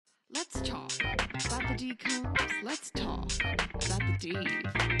Let's talk about the decoms. Let's talk about the D.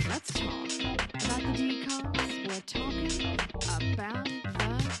 Let's talk about the decoms. We're talking about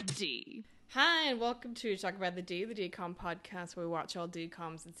the D. Hi, and welcome to Talk About the Decom podcast, where we watch all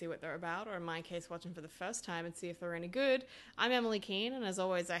decoms and see what they're about, or in my case, watch them for the first time and see if they're any good. I'm Emily Keane, and as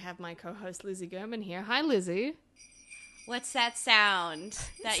always, I have my co-host Lizzie Gurman here. Hi, Lizzie. What's that sound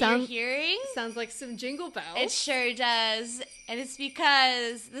that you're hearing? Sounds like some jingle bells. It sure does. And it's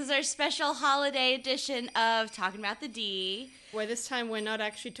because this is our special holiday edition of Talking About the D. Where this time we're not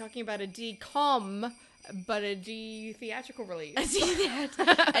actually talking about a decom, but a D theatrical release. A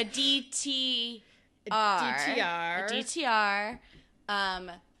DTR. DTR. A DTR.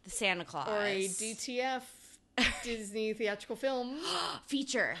 The Santa Claus. Or a DTF, Disney theatrical film.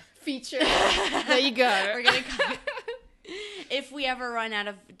 Feature. There you go. We're going to if we ever run out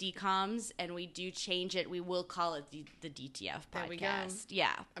of decoms and we do change it, we will call it the DTF podcast. There we go.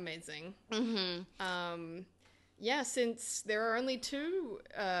 Yeah. Amazing. Mm-hmm. Yeah, since there are only two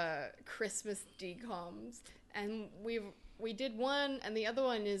Christmas decoms, and we did one, and the other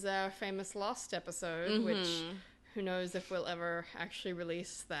one is our famous Lost episode, which who knows if we'll ever actually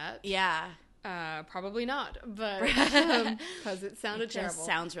release that. Yeah. Probably not, but because it sounded terrible. Just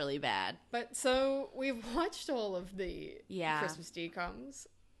sounds really bad. But so we've watched all of the Yeah. Christmas decoms.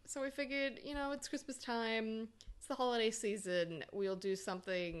 So we figured, it's Christmas time. It's the holiday season. We'll do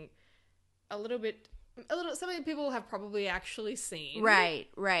something something people have probably actually seen. Right.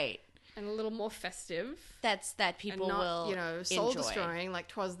 And a little more festive. That people and not, will soul enjoy. destroying like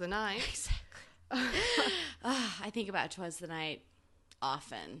 'Twas the Night. Exactly. I think about 'Twas the Night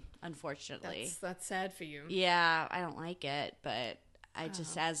often, unfortunately. That's sad for you. Yeah, I don't like it, but I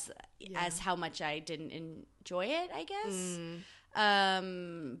just as how much I didn't enjoy it, I guess.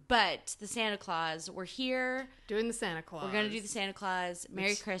 But the Santa Claus, we're here doing the Santa Claus. We're gonna do the Santa Claus.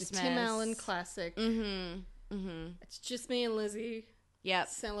 Merry Christmas. The Tim Allen classic. It's just me and Lizzie. Yep.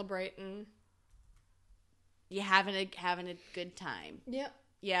 Celebrating. You having a good time. Yep.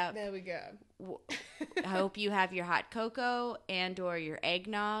 Yeah. There we go. I hope you have your hot cocoa and or your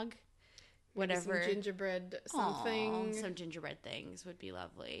eggnog. Whatever. Some gingerbread something. Aww, some gingerbread things would be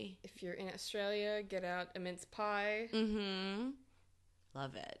lovely. If you're in Australia, get out a mince pie.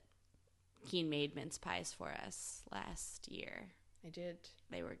 Love it. Keen made mince pies for us last year. I did.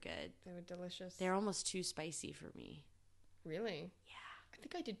 They were good. They were delicious. They're almost too spicy for me. Really? Yeah. I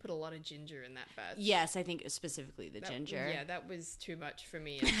think I did put a lot of ginger in that batch. Yes, I think specifically the ginger. Yeah, that was too much for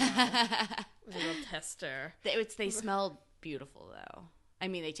me as well. It was a real tester. They smelled beautiful, though. I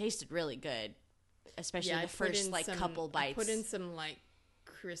mean, they tasted really good, especially the first, couple bites. I put in some,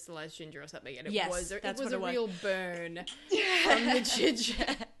 crystallized ginger or something, and it was a was. real burn from the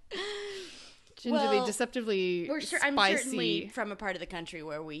ginger. Gingerly, deceptively spicy. I'm certainly from a part of the country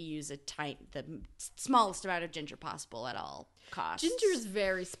where we use the smallest amount of ginger possible at all costs. Ginger is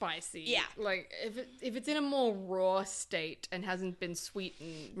very spicy. Yeah. If it's in a more raw state and hasn't been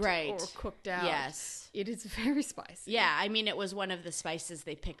sweetened or cooked out, yes, it is very spicy. Yeah, I mean, it was one of the spices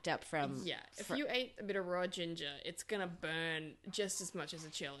they picked up from... Yeah, if you ate a bit of raw ginger, it's going to burn just as much as a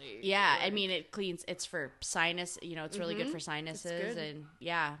chili. Yeah, I mean, it cleans... It's for sinus, it's really good for sinuses. It's good. And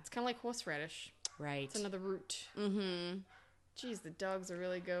yeah. It's kind of like horseradish. Right. It's another root. Jeez, the dogs are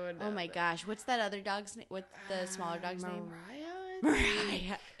really going... Oh my gosh, what's that other dog's name? What's the smaller dog's name?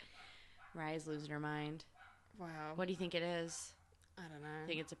 Mariah? Mariah's losing her mind. Wow. What do you think it is? I don't know. I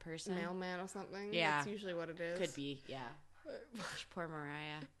think it's a person. Mailman or something? Yeah. That's usually what it is. Could be, yeah. Poor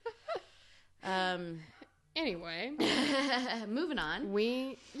Mariah. Anyway. Moving on.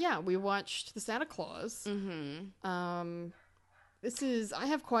 We watched The Santa Claus. I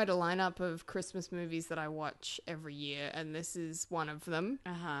have quite a lineup of Christmas movies that I watch every year, and this is one of them.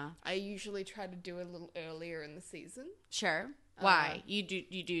 I usually try to do it a little earlier in the season. Sure. Why? You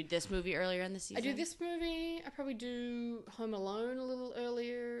do this movie earlier in the season? I do this movie. I probably do Home Alone a little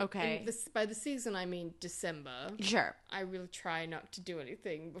earlier. Okay. By the season, I mean December. Sure. I really try not to do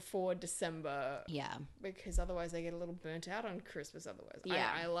anything before December. Yeah. Because otherwise I get a little burnt out on Christmas otherwise.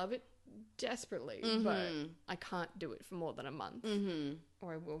 Yeah. I love it desperately, but I can't do it for more than a month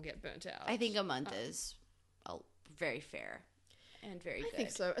or I will get burnt out. I think a month is very fair and very good. I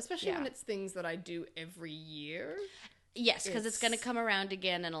think so, especially when it's things that I do every year. Yes, because it's going to come around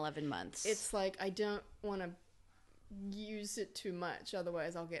again in 11 months. It's like I don't want to use it too much,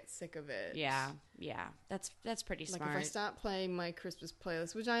 otherwise I'll get sick of it. Yeah. That's pretty smart. Like if I start playing my Christmas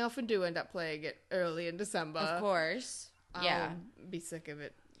playlist, which I often do end up playing it early in December. Of course. I'll be sick of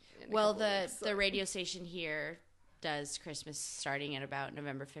it. Well, the radio station here does Christmas starting at about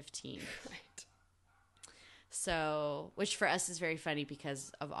November 15th. Right. So, which for us is very funny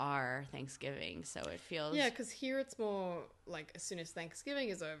because of our Thanksgiving. So it feels... Yeah, because here it's more like as soon as Thanksgiving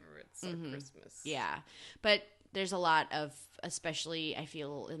is over, it's like Christmas. Yeah. But there's a lot of, especially I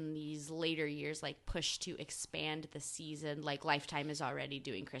feel in these later years, like push to expand the season. Like Lifetime is already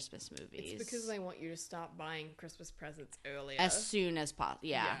doing Christmas movies. It's because they want you to start buying Christmas presents earlier. As soon as possible.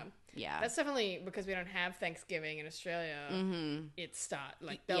 Yeah. That's definitely because we don't have Thanksgiving in Australia.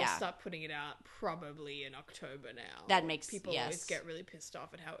 They'll start putting it out probably in October now. That makes people always get really pissed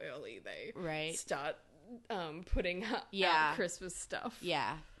off at how early they start putting out Christmas stuff.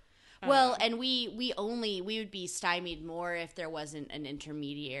 Yeah. Well, and we would be stymied more if there wasn't an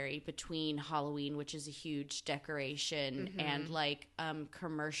intermediary between Halloween, which is a huge decoration, and like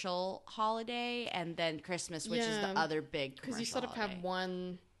commercial holiday, and then Christmas, which is the other big commercial. Because you sort of have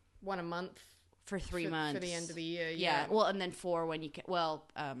one a month for 3 months for the end of the year. Yeah. Well, and then 4 when you can. Well,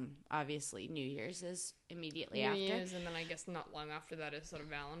 obviously New Year's is immediately after. New Year's, and then I guess not long after that is sort of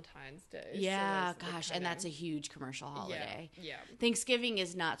Valentine's Day. Yeah, so gosh, and that's a huge commercial holiday. Yeah. Thanksgiving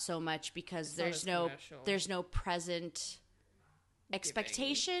is not so much because there's no present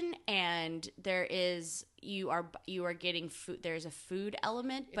expectation, and there is you are getting food. There's a food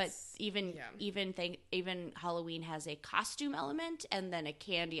element, but even Halloween has a costume element and then a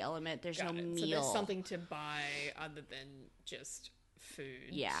candy element. There's no meal. So there's something to buy other than just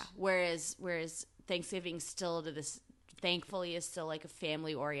food. Yeah. Whereas Thanksgiving thankfully is still like a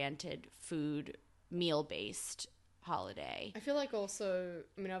family oriented food meal based holiday. I feel like also,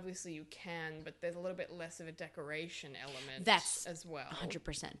 I mean, obviously you can, but there's a little bit less of a decoration element. That's as well.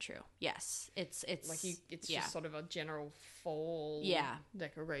 100% true. Yes, it's like it's just sort of a general fall.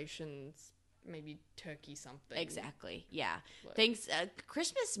 Decorations, maybe turkey something. Exactly. Yeah. Things.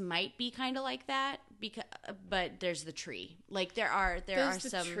 Christmas might be kind of like that but there's the tree. Like there are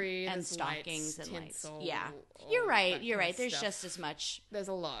some tree, and stockings lights, and lights. tinsel, Yeah. You're right. There's just as much. There's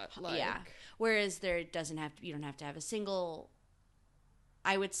a lot. Whereas you don't have to have a single.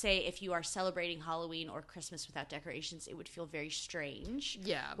 I would say if you are celebrating Halloween or Christmas without decorations, it would feel very strange.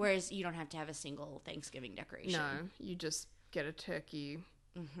 Yeah. Whereas you don't have to have a single Thanksgiving decoration. No, you just get a turkey.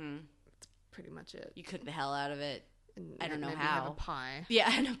 Mm-hmm. That's pretty much it. You cook the hell out of it. And I don't know maybe how. Have a pie.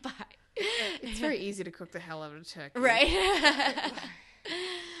 Yeah, and a pie. It's very easy to cook the hell out of a turkey. Right.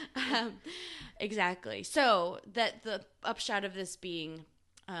 Exactly. So that the upshot of this being,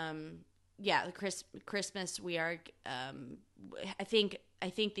 Christmas. We are. I think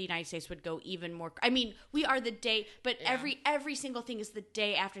the United States would go even more. I mean, we are the day, but every single thing is the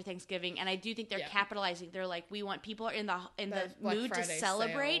day after Thanksgiving, and I do think they're capitalizing. They're like, we want people in the mood to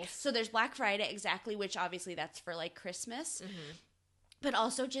celebrate. Sales. So there's Black Friday, exactly, which obviously that's for like Christmas, but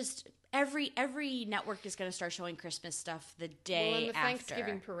also just every network is going to start showing Christmas stuff the day and the after.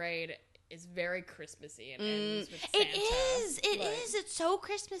 Thanksgiving parade is very Christmassy and ends with Santa. It is. It's so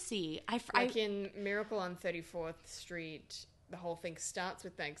Christmassy. Like in Miracle on 34th Street, the whole thing starts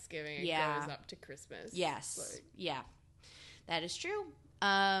with Thanksgiving and goes up to Christmas. Yes. That is true.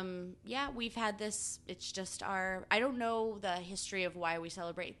 We've had this. It's just I don't know the history of why we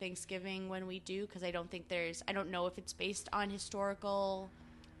celebrate Thanksgiving when we do, because I don't know if it's based on historical.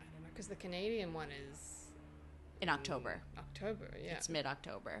 I don't know, because the Canadian one is in October. It's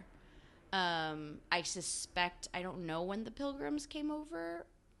mid-October. I suspect, I don't know when the Pilgrims came over.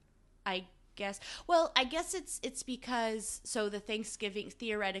 I guess it's because, so the Thanksgiving,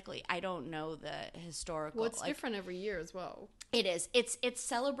 theoretically, I don't know the historical. Well, it's different every year as well. It is. It's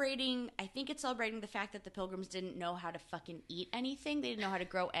celebrating, I think it's celebrating the fact that the Pilgrims didn't know how to fucking eat anything. They didn't know how to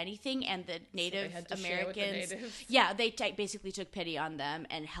grow anything, and the Native Americans, they basically took pity on them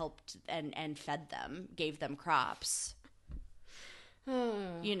and helped and fed them, gave them crops.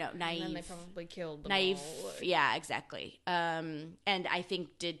 Naive. And then they probably killed them naive. all. Yeah, exactly. And I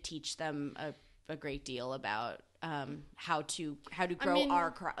think did teach them a great deal about how to grow our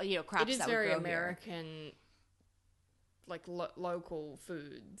crops. It is that very would grow American, like local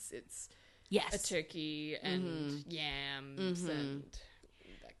foods. It's a turkey and yams and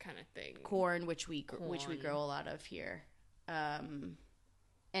that kind of thing. Corn, which we grow a lot of here.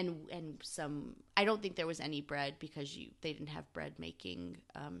 And some, I don't think there was any bread because they didn't have bread making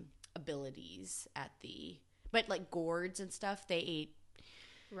abilities but like gourds and stuff they ate.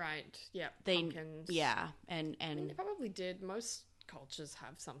 Right. Yeah. Pumpkins. Yeah. And they probably did. Most cultures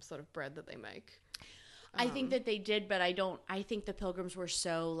have some sort of bread that they make. I think that they did, but I think the Pilgrims were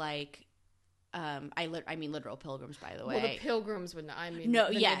so like, I mean literal pilgrims, by the way. Well, the Pilgrims would not. I mean, the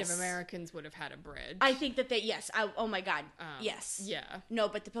Native Americans would have had a bread. I think that oh my God. Yes. Yeah. No,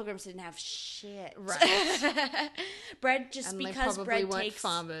 but the Pilgrims didn't have shit. Right. Bread, just and because they bread weren't takes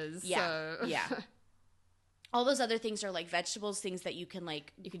farmers. Yeah. So. Yeah. all those other things are like vegetables, things that you can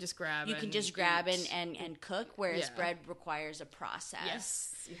like you can just grab. You can just grab and cook, whereas bread requires a process.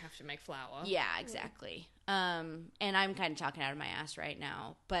 Yes, you have to make flour. Yeah, exactly. And I'm kind of talking out of my ass right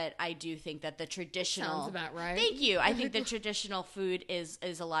now, but I do think that the traditional sounds about right. Thank you. I think the traditional food is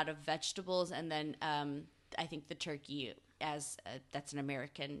a lot of vegetables, and then I think the turkey that's an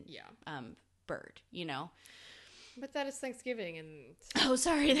American bird, you know. But that is Thanksgiving, and oh,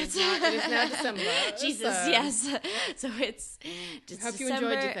 sorry, it is now December. Jesus, so. Yes. So it's just hope December. you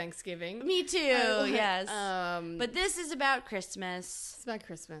enjoyed your Thanksgiving. Me too. Yes. But this is about Christmas. It's about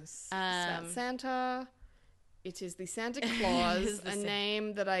Christmas. It's about Santa. It is the Santa Claus, a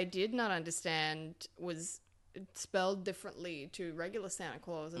name that I did not understand was spelled differently to regular Santa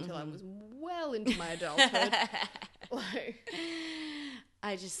Claus until I was well into my adulthood.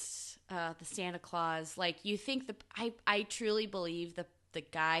 I just the Santa Claus, like you think I truly believe the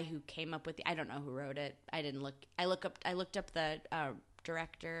guy who came up with I don't know who wrote it. I looked up the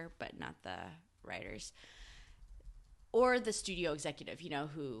director, but not the writers or the studio executive. You know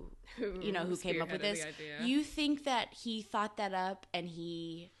who came up with this. You think that he thought that up and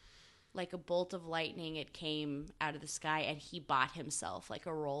he. Like a bolt of lightning, it came out of the sky, and he bought himself like a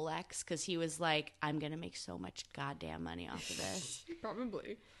Rolex because he was like, I'm going to make so much goddamn money off of this.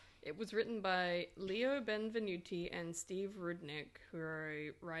 Probably. It was written by Leo Benvenuti and Steve Rudnick, who are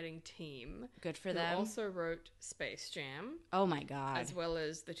a writing team. Good for them. Who also wrote Space Jam. Oh my God. As well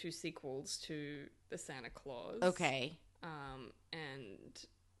as the 2 sequels to The Santa Claus. Okay. And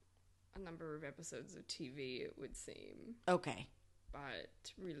a number of episodes of TV, it would seem. Okay.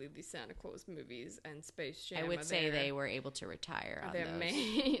 But really, the Santa Claus movies and Space Jam. I would say they were able to retire on their those.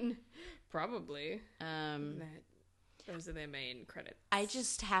 Main, probably. Those are their main credits. I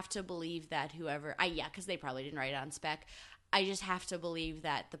just have to believe that because they probably didn't write it on spec. I just have to believe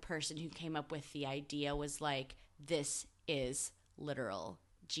that the person who came up with the idea was like, this is literal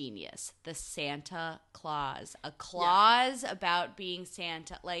genius. The Santa Claus, a clause about being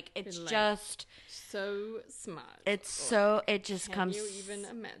Santa, like it's just so smart. It just comes you even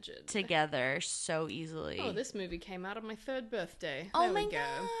imagine together so easily. Oh, this movie came out on my 3rd birthday. Oh my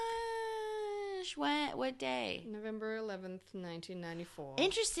gosh. What day? November 11th, 1994.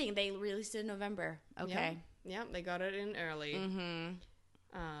 Interesting. They released it in November. Okay. Yeah, they got it in early.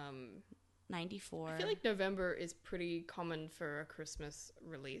 94. I feel like November is pretty common for a Christmas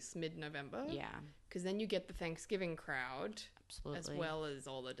release, mid-November. Yeah. Because then you get the Thanksgiving crowd. Absolutely. As well as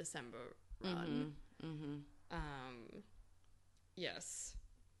all the December run. Yes.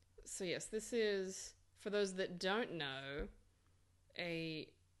 So yes, this is, for those that don't know, a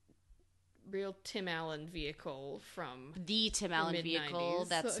real Tim Allen vehicle from the Tim Allen vehicle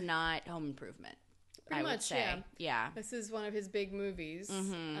that's not Home Improvement. I would say. Yeah. This is one of his big movies.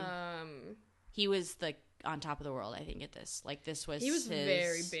 He was on top of the world, I think, at this. Like, this was He was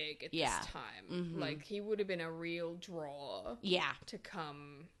very big at this time. Mm-hmm. Like, he would have been a real draw. Yeah. To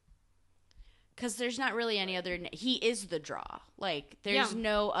come. Because there's not really any other... he is the draw. Like, there's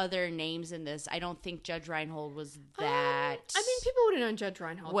no other names in this. I don't think Judge Reinhold was that... I mean, people would have known Judge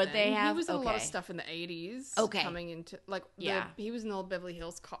Reinhold Would then. they have? He was in a lot of stuff in the 80s. Okay. Coming into... Like, he was in all Beverly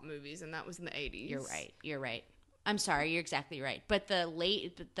Hills Cop movies, and that was in the 80s. You're right. I'm sorry, you're exactly right. But I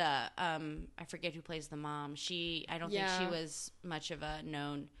forget who plays the mom. I don't think she was much of a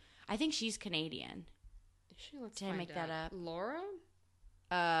known... I think she's Canadian. Did I make that up? Laura?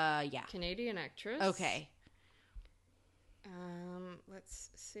 Yeah. Canadian actress. Okay. Let's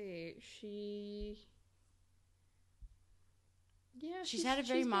see. She's had a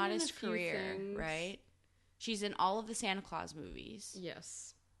very modest career, right? She's in all of the Santa Claus movies.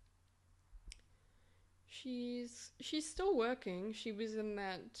 Yes. She's still working. She was in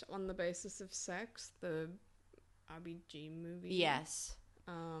that On the Basis of Sex, the RBG movie. Yes.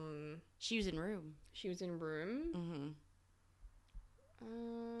 She was in Room. Mm-hmm.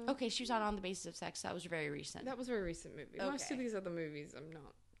 Okay, she was on the Basis of Sex. That was very recent. That was a very recent movie. Okay. Most of these other movies I'm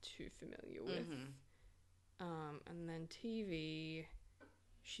not too familiar with. And then TV,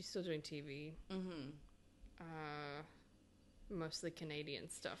 she's still doing TV. Mostly Canadian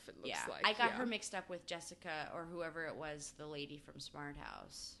stuff, it looks like. I got her mixed up with Jessica or whoever it was, the lady from Smart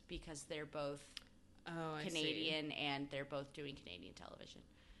House, because they're both Canadian and they're both doing Canadian television.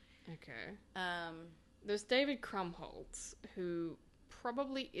 Okay. There's David Krumholtz, who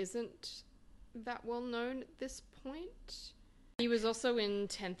probably isn't that well known at this point. He was also in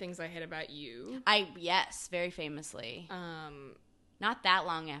 10 Things I Hate About You. Yes, very famously. Not that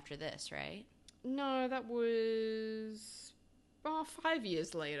long after this, right? No, that was 5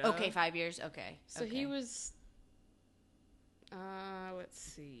 years later. Okay, 5 years. Okay. So he was. Let's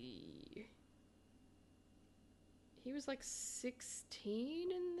see. He was like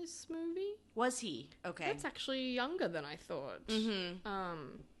 16 in this movie. Was he? Okay. That's actually younger than I thought. Mm-hmm.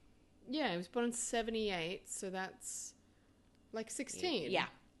 Yeah, he was born in 78, so that's like 16. Yeah.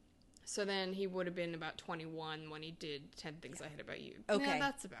 So then he would have been about 21 when he did 10 Things I Hate About You. Okay. Yeah,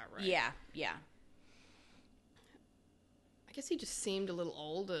 that's about right. Yeah, yeah. I guess he just seemed a little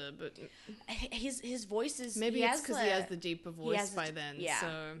older, but... His voice is... Maybe it's because he has the deeper voice by then, yeah,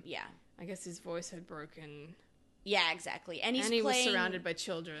 so... Yeah. I guess his voice had broken... Yeah, exactly. And he was surrounded by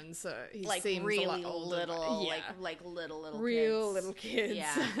children, so he like seems really a lot older. Little, like little real kids. Little kids.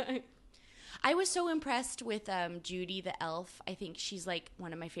 Yeah. I was so impressed with Judy the elf. I think she's like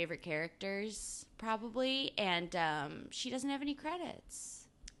one of my favorite characters, probably. And she doesn't have any credits.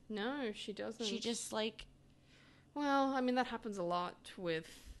 No, she doesn't. She just like... Well, I mean, that happens a lot with...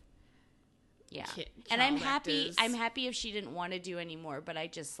 Yeah. And I'm happy if she didn't want to do anymore, but I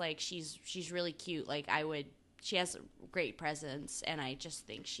just like she's really cute. Like she has a great presence, and I just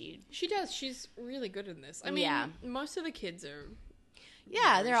think she does. She's really good in this. I mean, most of the kids are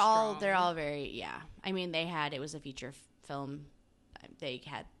they're all very I mean, it was a feature film. They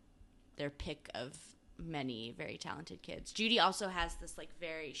had their pick of many very talented kids. Judy also has this like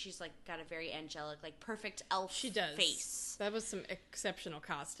she's like got a very angelic, like perfect elf face. That was some exceptional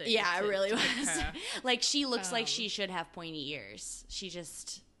casting. Yeah, it really was. Like she looks like she should have pointy ears. She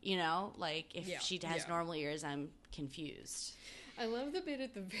just, like if she has normal ears, I'm confused. I love the bit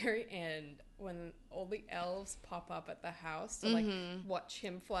at the very end when all the elves pop up at the house to like watch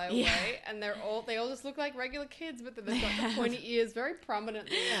him fly away, and they all just look like regular kids, but then they've got the pointy ears very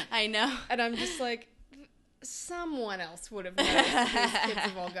prominently. I know. And I'm just like, someone else would have noticed these kids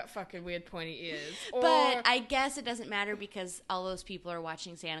have all got fucking weird pointy ears. But I guess it doesn't matter because all those people are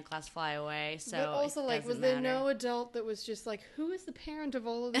watching Santa Claus fly away, so but also, like, was there no adult that was just like, who is the parent of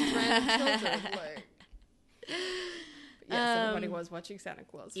all of these random children? Like... Yes, everybody was watching Santa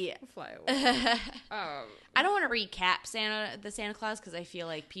Claus fly away. I don't want to recap the Santa Claus because I feel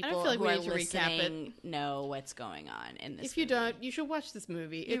like people who are listening know what's going on in this. If you don't, you should watch this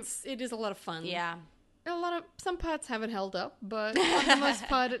movie. It is a lot of fun. Yeah. Some parts haven't held up, but for the most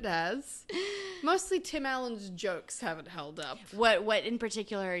part it has. Mostly Tim Allen's jokes haven't held up. What in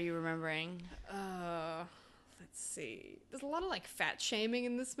particular are you remembering? Let's see. There's a lot of like fat shaming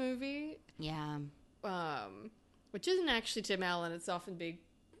in this movie. Yeah. Which isn't actually Tim Allen. It's often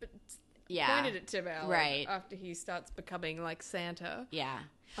pointed at Tim Allen right after he starts becoming like Santa. Yeah.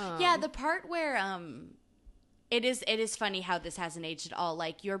 The part where it is funny how this hasn't aged at all.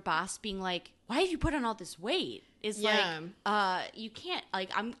 Like your boss being like, "Why have you put on all this weight?" Is like, you can't. Like,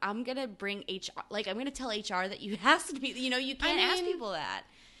 I'm gonna bring HR. Like, I'm gonna tell HR that you has to be. You can't ask people that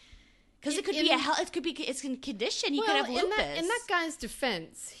because it could be it's a condition. He could have lupus. In that guy's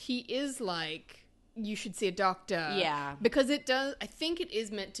defense, he is like, you should see a doctor. Yeah, because it does. I think it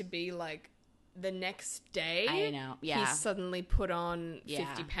is meant to be like the next day. I know. Yeah, he's suddenly put on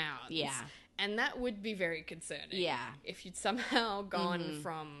 50 pounds. Yeah. And that would be very concerning. Yeah. If you'd somehow gone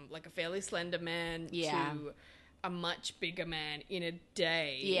from like a fairly slender man to a much bigger man in a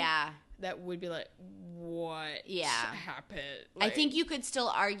day. Yeah. That would be like, what happened? Like, I think you could still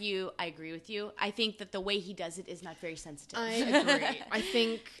argue, I agree with you. I think that the way he does it is not very sensitive. I agree. I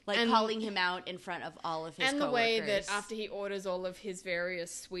think... like calling him out in front of all of his coworkers. And the way that after he orders all of his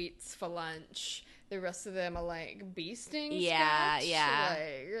various sweets for lunch, the rest of them are like bee stings. Yeah, scotch. yeah.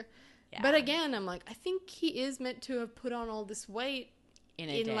 Like... Yeah. But again, I'm like, I think he is meant to have put on all this weight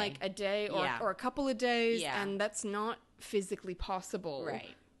in like a day or a couple of days, and that's not physically possible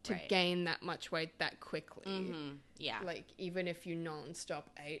to gain that much weight that quickly. Mm-hmm. Yeah. Like, even if you non-stop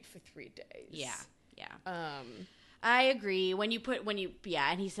ate for 3 days. Yeah, yeah. I agree.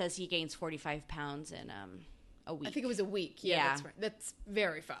 And he says he gains 45 pounds in a week. I think it was a week. Yeah, that's right. That's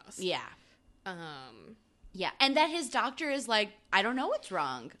very fast. Yeah. Yeah, and that his doctor is like, I don't know what's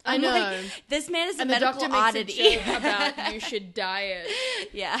wrong. I know. Like, this man is a medical oddity. And the doctor makes a joke about you should diet.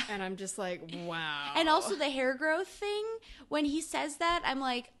 Yeah. And I'm just like, wow. And also the hair growth thing, when he says that, I'm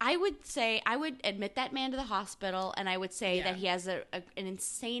like, I would admit that man to the hospital, and I would say that he has an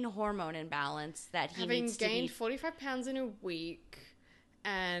insane hormone imbalance that he needs to be... Having gained 45 pounds in a week...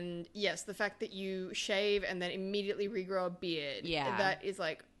 And yes, the fact that you shave and then immediately regrow a beard, that is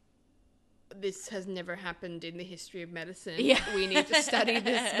like... This has never happened in the history of medicine. Yeah. We need to study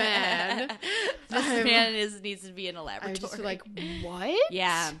this man. This man needs to be in a laboratory. I'm just like, what?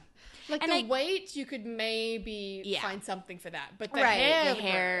 Yeah. Like, the weight, you could maybe find something for that. But the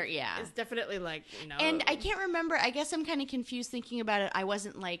hair is definitely like, no. And I can't remember. I guess I'm kind of confused thinking about it. I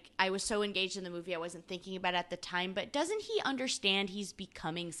was so engaged in the movie, I wasn't thinking about it at the time. But doesn't he understand he's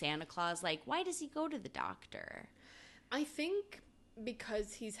becoming Santa Claus? Like, why does he go to the doctor? I think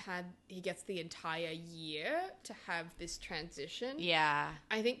because he gets the entire year to have this transition. Yeah.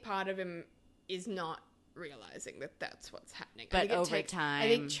 I think part of him is not realizing that that's what's happening. But over time. I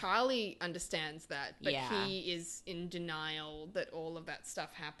think Charlie understands that, but he is in denial that all of that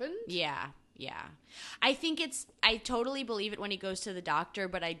stuff happened. Yeah. Yeah. I totally believe it when he goes to the doctor,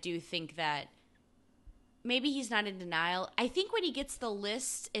 but I do think that maybe he's not in denial. I think when he gets the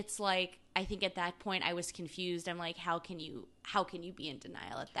list, it's like, I think at that point I was confused. I'm like, how can you be in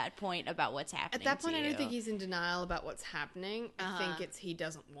denial at that point about what's happening? At that point, I don't think he's in denial about what's happening. I think it's he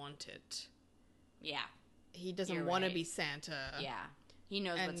doesn't want it. Yeah. He doesn't want to be Santa. Yeah. He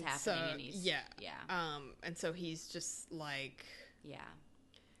knows what's happening and he's and so he's just like, yeah.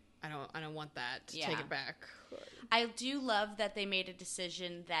 I don't want that. Take it back. I do love that they made a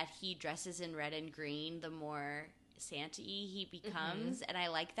decision that he dresses in red and green the more Santa-y he becomes, and I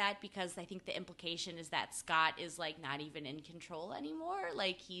like that because I think the implication is that Scott is like not even in control anymore.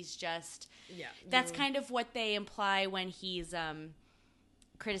 Like he's just that's kind of what they imply when he's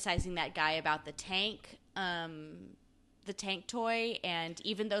criticizing that guy about the tank toy, and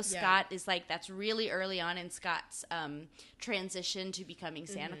even though Scott is like, that's really early on in Scott's transition to becoming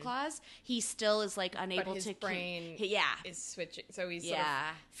Santa Claus, he still is like unable his to brain is switching, so he's sort of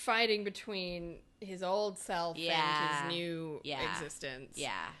fighting between his old self and his new existence.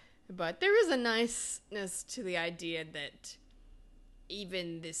 But there is a niceness to the idea that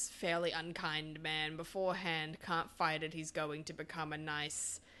even this fairly unkind man beforehand can't fight it. He's going to become a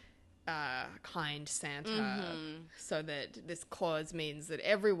nice kind Santa, so that this clause means that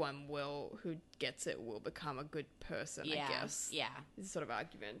everyone who gets it will become a good person, I guess. Yeah. It's a sort of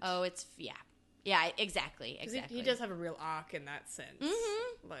argument. Oh, it's, Yeah, exactly. He does have a real arc in that sense.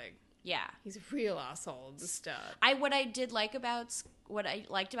 Like, he's a real asshole at the start. What I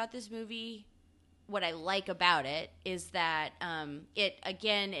liked about this movie, what I like about it is that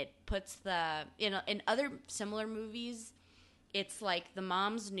it puts in other similar movies, it's like the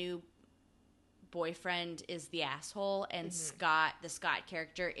mom's new boyfriend is the asshole, and the Scott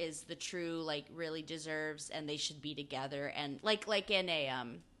character is the true, like, really deserves, and they should be together, and like in a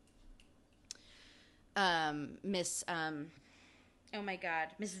Mrs.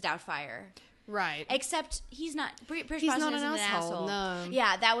 Doubtfire. Right. Except he's not. Pierce Brosnan isn't an asshole. No.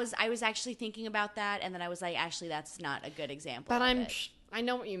 Yeah, I was actually thinking about that, and then I was like, actually, that's not a good example. But I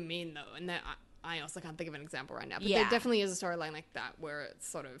know what you mean, though, and that I also can't think of an example right now. But there definitely is a storyline like that where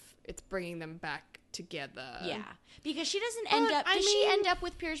it's bringing them back together. Yeah, because she doesn't end up. Does she end up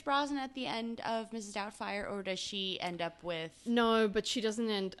with Pierce Brosnan at the end of Mrs. Doubtfire, or does she end up with? No, but she doesn't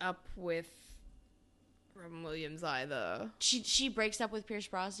end up with Robin Williams either. She breaks up with Pierce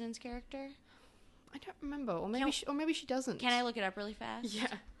Brosnan's character. I don't remember, or maybe she doesn't. Can I look it up really fast?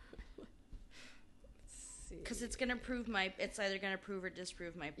 Yeah. Because it's gonna prove it's either gonna prove or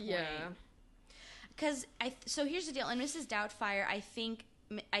disprove my point. Yeah. Because so here's the deal. In Mrs. Doubtfire, I think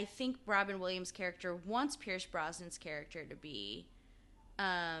Robin Williams' character wants Pierce Brosnan's character to be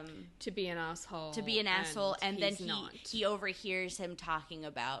an asshole. And then he overhears him talking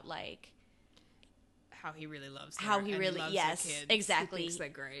about, like, how he really loves her. How he really, loves yes, the kids. exactly. He thinks they're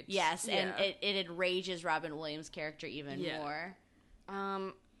great. Yes, and it enrages Robin Williams' character even more.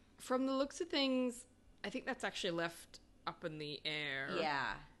 From the looks of things, I think that's actually left up in the air.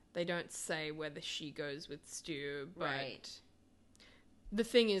 Yeah. They don't say whether she goes with Stu, but right. The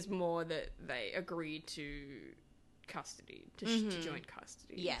thing is more that they agree to custody, to joint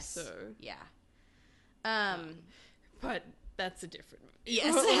custody. Yes. So, yeah. But that's a different movie.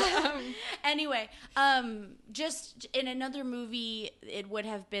 Yes. Anyway, just in another movie, it would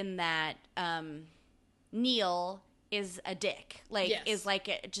have been that Neil is a dick, is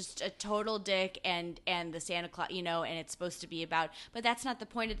like just a total dick, and the Santa Claus, and it's supposed to be about, but that's not the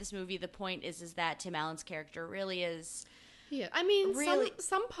point of this movie. The point is that Tim Allen's character really is. Yeah, I mean, really,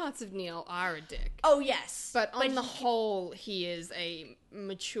 some parts of Neil are a dick. Oh yes, but on the whole, he is a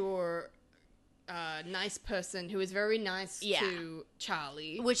mature, nice person who is very nice to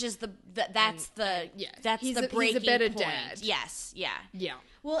Charlie, which is the breaking he's a better point. dad. Yes, yeah.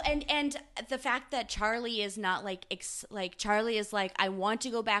 Well, and the fact that Charlie is not like Charlie is like, I want to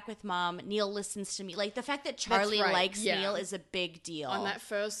go back with Mom. Neil listens to me. Like, the fact that Charlie likes Neil is a big deal. On that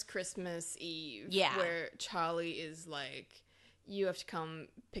first Christmas Eve, where Charlie is like, you have to come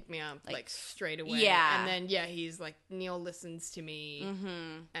pick me up like straight away. Yeah. And then he's like, Neil listens to me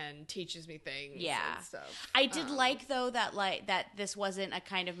and teaches me things and stuff. I did like, though, that this wasn't a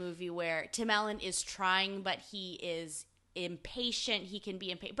kind of movie where Tim Allen is trying, but he is impatient. He can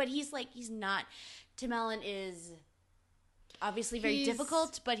be impatient, but he's not. Tim Allen is obviously very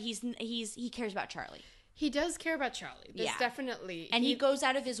difficult, but he cares about Charlie. He does care about Charlie. There's definitely... And he goes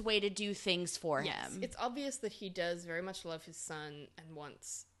out of his way to do things for him. It's obvious that he does very much love his son and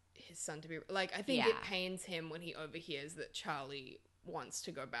wants his son to be... Like, I think it pains him when he overhears that Charlie wants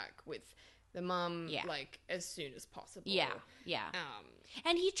to go back with the mum, like, as soon as possible. Yeah.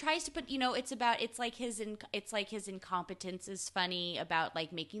 And he tries to put, it's like his incompetence is funny about,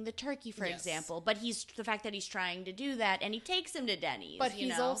 like, making the turkey, for example. But the fact that he's trying to do that, and he takes him to Denny's. But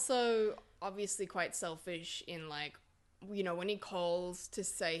he's also obviously quite selfish in, like, when he calls to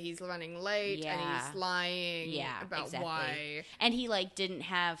say he's running late and he's lying about why. And he, like, didn't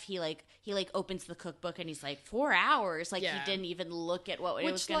have, he opens the cookbook and he's like, 4 hours. Like, he didn't even look at what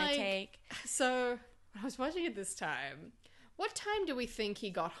it was going to take. So, I was watching it this time. What time do we think he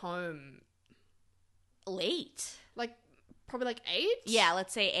got home? Late. Like, probably like 8? Yeah,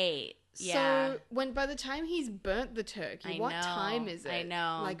 let's say 8. Yeah. So, by the time he's burnt the turkey, what time is it? I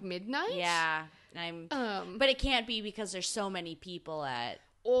know. Like midnight? Yeah. But it can't be because there's so many people at...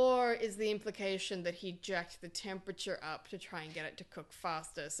 Or is the implication that he jacked the temperature up to try and get it to cook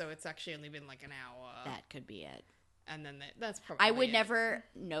faster, so it's actually only been like an hour? That could be it. And then that's probably I would never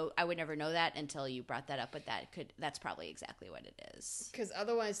know that until you brought that up, but that's probably exactly what it is. Because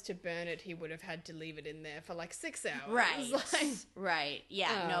otherwise, to burn it, he would have had to leave it in there for like 6 hours. Right. Right.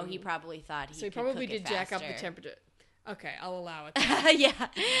 Yeah. No, he probably thought he could probably did jack up the temperature. Okay, I'll allow it. Yeah,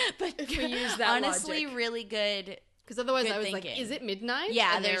 but if we use that honestly, logic. Really good. Because otherwise, I was thinking. Like, "Is it midnight?"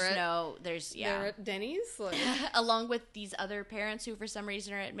 Yeah, there's They're at Denny's, like... along with these other parents who, for some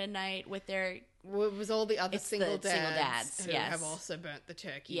reason, are at midnight with their. It was all the other single dads who have also burnt the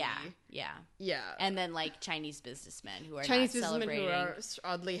turkey. Yeah. And then like Chinese businessmen who are who are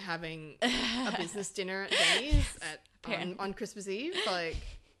oddly having a business dinner at Denny's on Christmas Eve, like.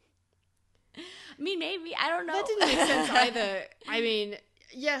 I mean, maybe. I don't know. That didn't make sense either. I mean,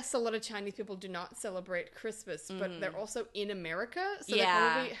 yes, a lot of Chinese people do not celebrate Christmas, but they're also in America, so they're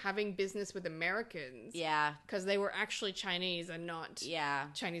probably having business with Americans. Yeah. Because they were actually Chinese and not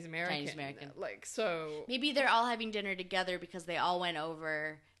Chinese-American. Like, so... Maybe they're all having dinner together because they all went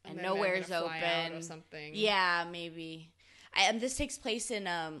over and nowhere's open. Or something. Yeah, maybe. This takes place in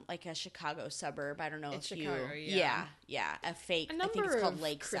like a Chicago suburb. I don't know if Chicago, you. Yeah, a fake. I think it's called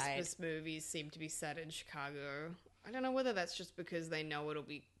Lakeside. Christmas movies seem to be set in Chicago. I don't know whether that's just because they know it'll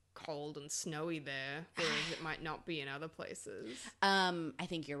be cold and snowy there, whereas it might not be in other places. I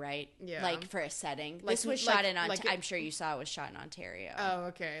think you're right. Yeah, like for a setting. This was shot in Ontario. I'm sure you saw it was shot in Ontario. Oh,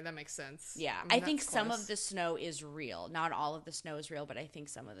 okay, that makes sense. Yeah, I think some of the snow is real. Not all of the snow is real, but I think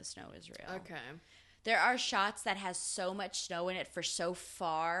some of the snow is real. Okay. There are shots that has so much snow in it for so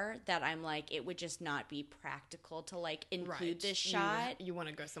far that I'm like, it would just not be practical to like include this shot. You want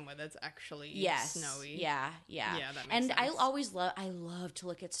to go somewhere that's actually snowy. Yeah, that makes sense. I love to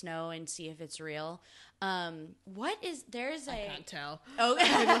look at snow and see if it's real. I can't tell.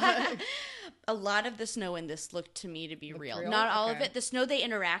 Oh, a lot of the snow in this looked to me to be real. Not all of it. The snow they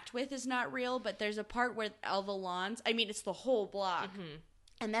interact with is not real, but there's a part where all the lawns, I mean, it's the whole block. Mm-hmm.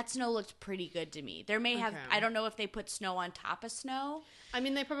 And that snow looked pretty good to me. There may have, I don't know if they put snow on top of snow. I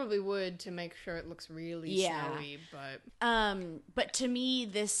mean, they probably would to make sure it looks really snowy, but... But to me,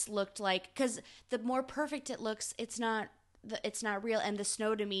 this looked like, because the more perfect it looks, it's not real. And the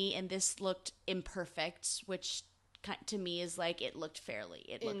snow to me, and this looked imperfect, which to me is like, it looked good.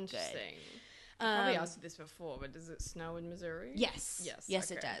 Interesting. I probably asked you this before, but does it snow in Missouri? Yes,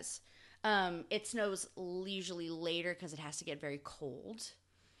 okay. It does. It snows usually later because it has to get very cold.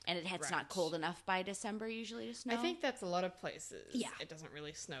 And it's not cold enough by December usually to snow. I think that's a lot of places. Yeah. It doesn't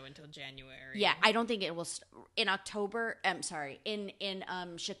really snow until January. Yeah, I don't think it will in October. In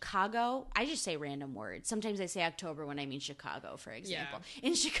Chicago, I just say random words. Sometimes I say October when I mean Chicago, for example. Yeah.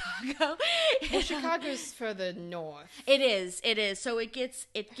 In Chicago. Well, Chicago's further north. It is. So it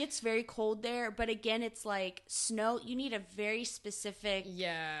gets very cold there, but again, it's like snow. You need a very specific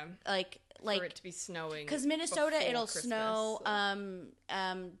for it to be snowing, because Minnesota it'll Christmas, snow.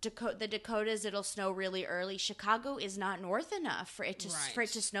 The Dakotas it'll snow really early. Chicago is not north enough for it to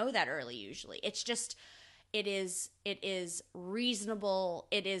snow that early. Usually, it's just it is reasonable.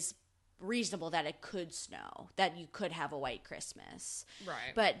 It is reasonable that it could snow, that you could have a white Christmas.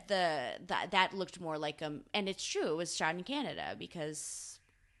 Right. But that looked more like and it's true. It was shot in Canada because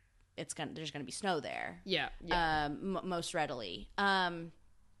there's gonna be snow there. Yeah. Most readily.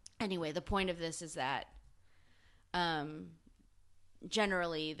 Anyway, the point of this is that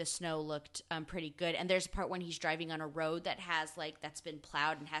generally the snow looked pretty good. And there's a part when he's driving on a road that has like that's been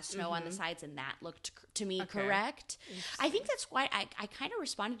plowed and has snow on the sides, and that looked to me correct. I think that's why I kind of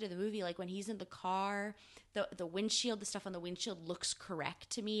responded to the movie, like when he's in the car, the windshield, the stuff on the windshield looks correct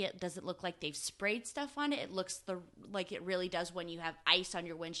to me. It doesn't look like they've sprayed stuff on it. It looks like it really does when you have ice on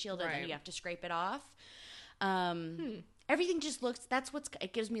your windshield and then you have to scrape it off. Everything just looks,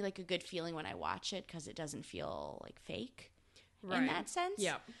 it gives me like a good feeling when I watch it, because it doesn't feel like fake in that sense.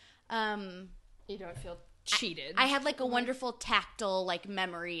 Yeah. You don't feel cheated. I had like a wonderful tactile like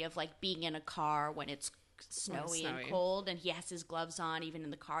memory of like being in a car when it's snowy and cold, and he has his gloves on even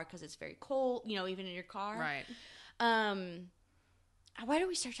in the car because it's very cold, even in your car. Right. Why did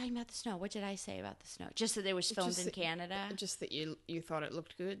we start talking about the snow? What did I say about the snow? Just that it was filmed in Canada? Just that you thought it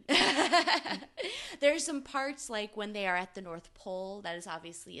looked good? There's some parts like when they are at the North Pole that is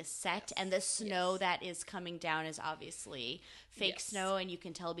obviously a set, and the snow that is coming down is obviously fake snow, and you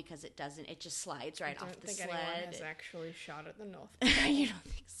can tell because it just slides right off the sled. I don't think anyone has actually shot at the North Pole. You don't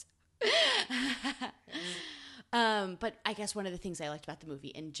think so? But I guess one of the things I liked about the movie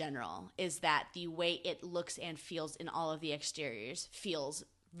in general is that the way it looks and feels in all of the exteriors feels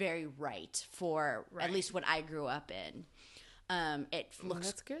very right for at least what I grew up in. It looks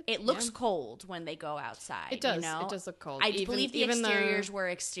that's good. It looks cold when they go outside. It does. It does look cold. I believe the exteriors were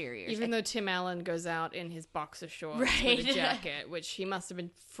exteriors. Even though Tim Allen goes out in his boxer shorts with a jacket, which he must have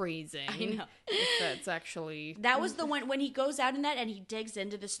been freezing. I know. If that's actually... That was the one, when he goes out in that and he digs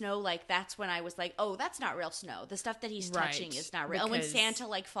into the snow, like, that's when I was like, oh, that's not real snow. The stuff that he's touching is not real. And when Santa,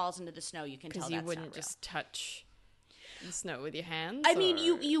 like, falls into the snow, you can tell that's not real. Because you wouldn't just touch the snow with your hands? I mean,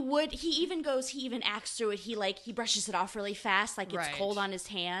 you would. He even acts through it. He brushes it off really fast, like it's cold on his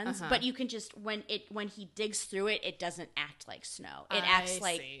hands. But you can just, when he digs through it, it doesn't act like snow. It acts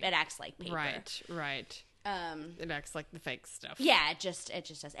like paper. Right. It acts like the fake stuff. Yeah, it just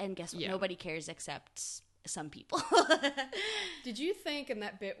does. And guess what? Nobody cares except some people. Did you think in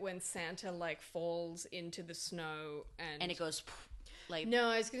that bit when Santa like falls into the snow and it goes like... No,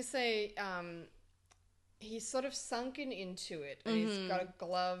 I was gonna say he's sort of sunken into it, and he's got a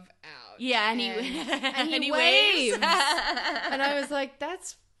glove out. Yeah, and he waves. And I was like,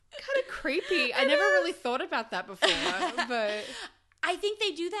 that's kind of creepy. I never really thought about that before, but I think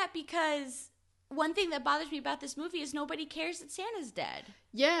they do that because one thing that bothers me about this movie is nobody cares that Santa's dead.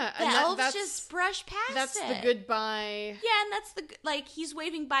 Yeah, the elves just brush past That's the goodbye. Yeah, and that's he's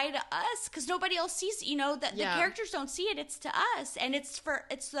waving bye to us because nobody else sees it. That the characters don't see it. It's to us, and it's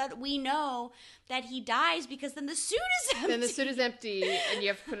so that we know that he dies, because then the suit is empty. Then the suit is empty, and you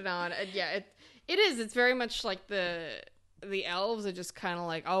have to put it on. And it is. It's very much like the elves are just kind of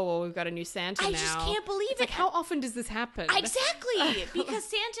like, oh, well, we've got a new Santa now. I just can't believe it. Like, how often does this happen? Exactly. Because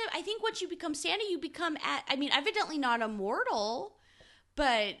Santa, I think once you become Santa, you become, evidently not immortal,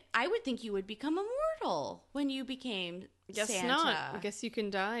 but I would think you would become immortal when you became Santa. Guess not. I guess you can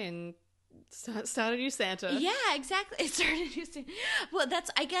die and start a new Santa. Yeah, exactly. Start a new Santa. Well,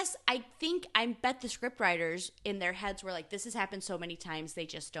 I bet the scriptwriters in their heads were like, this has happened so many times, they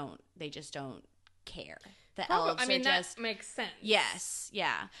just don't care. The elves that makes sense. Yes,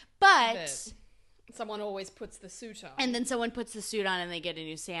 yeah. But someone always puts the suit on. And then someone puts the suit on and they get a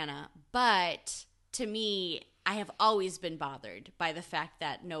new Santa. But to me, I have always been bothered by the fact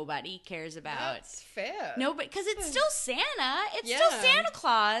that nobody cares about... That's fair. Nobody, because it's still Santa. It's still Santa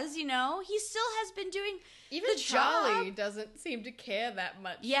Claus, He still has been doing Even the Charlie job. Doesn't seem to care that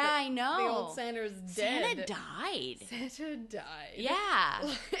much. Yeah, I know. The old Santa is dead. Santa died.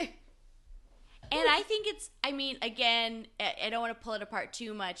 Yeah. And I think again, I don't want to pull it apart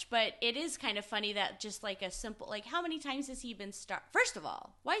too much, but it is kind of funny that just like a simple, like, how many times has he been First of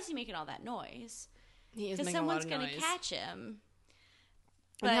all, why is he making all that noise? He is making a lot of noise. Because someone's going to catch him.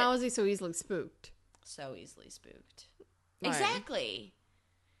 And how is he so easily spooked? So easily spooked. Right. Exactly.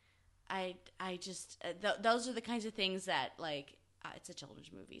 I just, those are the kinds of things that, like, it's a children's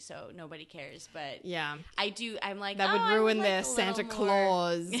movie, so nobody cares, but yeah, I'm like, that would ruin their Santa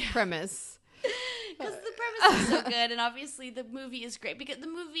Claus premise. Because the premise is so good, and obviously the movie is great, because the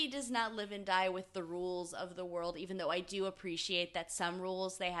movie does not live and die with the rules of the world, even though I do appreciate that some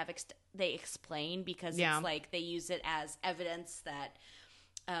rules they have they explain, because it's like they use it as evidence that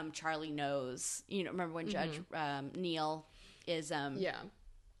Charlie knows. Remember when Judge Neil is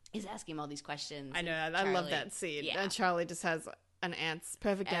asking him all these questions. I know, I love that scene. Yeah. And Charlie just has an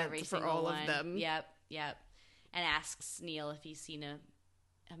perfect answer for all of them. Yep. And asks Neil if he's seen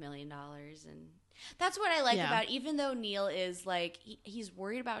 $1 million, and that's what I like about, even though Neil is like, he's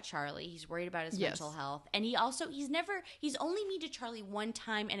worried about Charlie, he's worried about his mental health, and he's only mean to Charlie one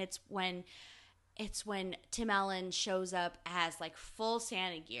time, and it's when it's when Tim Allen shows up as like full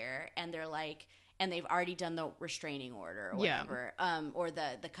Santa gear, and they're like, and they've already done the restraining order or whatever, or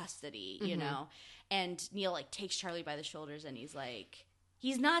the custody, you know, and Neil like takes Charlie by the shoulders, and he's like,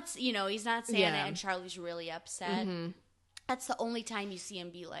 he's not Santa, and Charlie's really upset. That's the only time you see him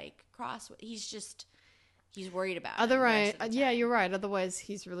be like cross. He's worried about it. Otherwise, you're right. Otherwise,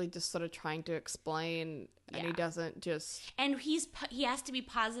 he's really just sort of trying to explain, and he doesn't just. And he has to be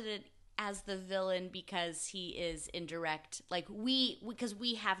posited as the villain because he is indirect. Like because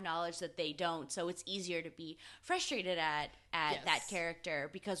we have knowledge that they don't, so it's easier to be frustrated at that character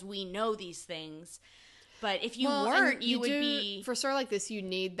because we know these things. But if you weren't, you would be. For a story like this, you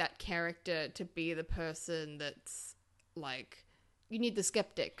need that character to be the person that's like. You need the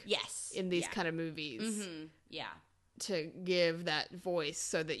skeptic. Yes. In these kind of movies. Yeah. To give that voice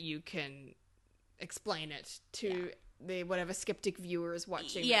so that you can explain it to the whatever skeptic viewer is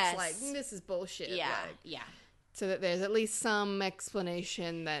watching. Yes. It's like, this is bullshit. Yeah. Like, so that there's at least some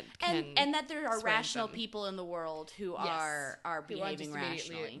explanation that can. And that there are rational people in the world who are behaving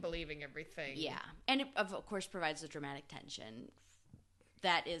rationally. Believing everything. Yeah. And it, of course, provides the dramatic tension.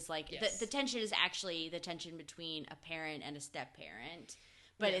 That is like the tension is actually the tension between a parent and a step parent,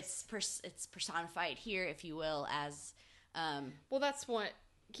 but it's personified here, if you will, as well. That's what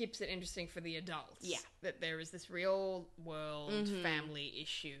keeps it interesting for the adults. Yeah, that there is this real world family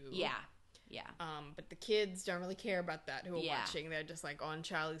issue. Yeah. But the kids don't really care about that. Who are watching? They're just like on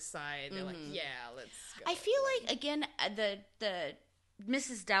Charlie's side. They're like, let's go. I feel like again the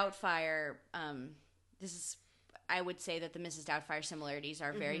Mrs. Doubtfire. This is. I would say that the Mrs. Doubtfire similarities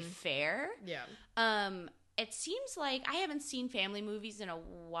are very fair. Yeah. It seems like I haven't seen family movies in a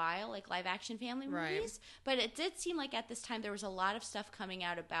while, like live action family movies, but it did seem like at this time there was a lot of stuff coming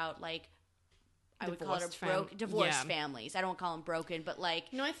out about like I would call it divorced families. I don't call them broken, but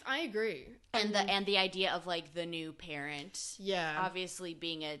like no, I agree. And the idea of like the new parent, obviously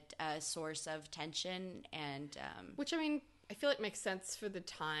being a source of tension and which I mean. I feel it makes sense for the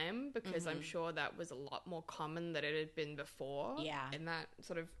time because I'm sure that was a lot more common than it had been before. Yeah. In that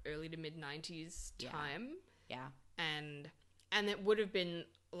sort of early to mid 90s time. Yeah. And it would have been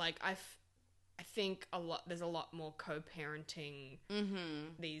like I think there's a lot more co-parenting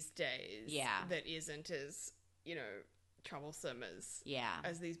these days. Yeah. That isn't as, troublesome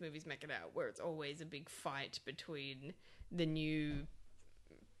as these movies make it out, where it's always a big fight between the new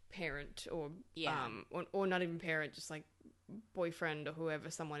parent or not even parent, just like boyfriend or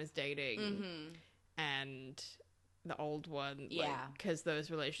whoever someone is dating and the old one, because those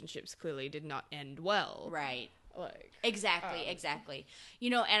relationships clearly did not end well, right? Like exactly.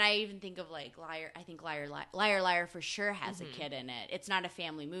 And I even think of like Liar. I think Liar for sure has a kid in it. It's not a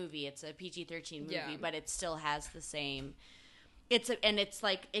family movie; it's a PG-13 movie, but it still has the same. It's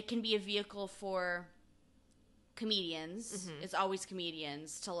like it can be a vehicle for comedians. It's always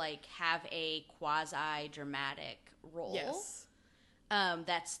comedians to like have a quasi dramatic role. Yes.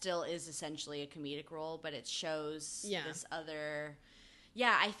 That still is essentially a comedic role, but it shows this other.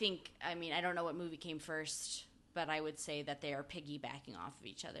 Yeah, I don't know what movie came first, but I would say that they are piggybacking off of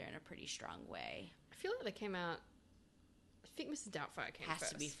each other in a pretty strong way. I feel like they came out. I think Mrs. Doubtfire came first. Has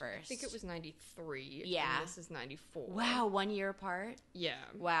to be first. I think it was 93. Yeah. And this is 94. Wow, 1 year apart? Yeah.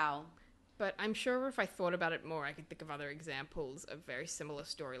 Wow. But I'm sure if I thought about it more, I could think of other examples of very similar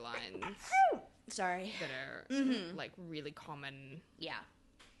storylines. Sorry. That are, like, really common. Yeah.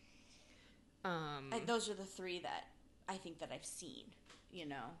 Those are the three that I think that I've seen,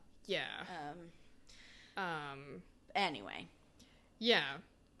 Yeah. Anyway. Yeah.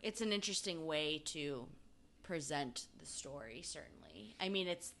 It's an interesting way to present the story, certainly. I mean,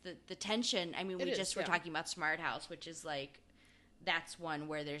 it's the tension. I mean, we were talking about Smart House, which is like... That's one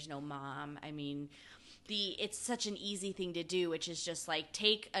where there's no mom. I mean, it's such an easy thing to do, which is just like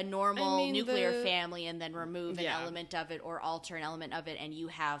take a normal nuclear family and then remove an element of it or alter an element of it, and you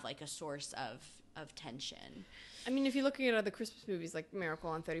have like a source of tension. I mean, if you're looking at other Christmas movies like Miracle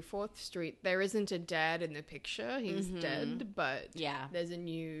on 34th Street, there isn't a dad in the picture. He's dead, but there's a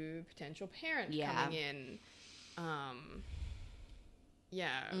new potential parent coming in.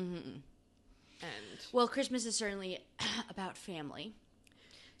 Well, Christmas is certainly about family.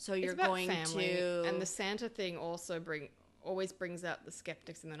 So you're going to... And the Santa thing also always brings out the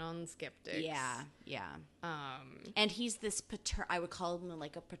skeptics and the non-skeptics. Yeah. And he's this I would call him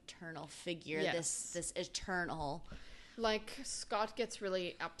like a paternal figure, this eternal... Like, Scott gets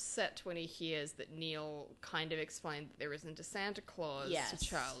really upset when he hears that Neil kind of explained that there isn't a Santa Claus to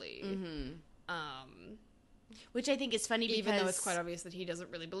Charlie. Which I think is funny because... Even though it's quite obvious that he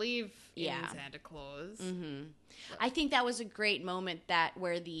doesn't really believe in Santa Claus. I think that was a great moment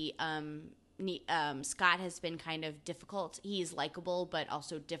where the Scott has been kind of difficult. He's likable, but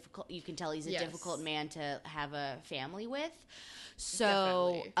also difficult. You can tell he's a difficult man to have a family with.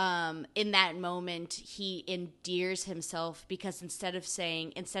 So in that moment, he endears himself because instead of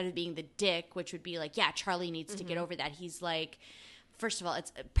being the dick, which would be like, yeah, Charlie needs to get over that, he's like, first of all,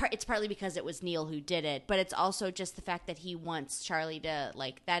 it's partly because it was Neil who did it, but it's also just the fact that he wants Charlie to,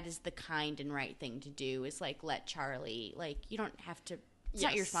 like, that is the kind and right thing to do, is like, let Charlie, like, you don't have to, it's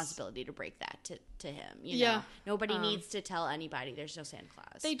not your responsibility to break that to him, you know? Nobody needs to tell anybody there's no Santa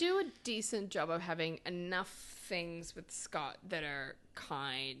Claus. They do a decent job of having enough things with Scott that are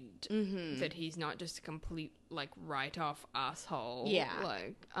kind, that he's not just a complete, like, write-off asshole. Yeah.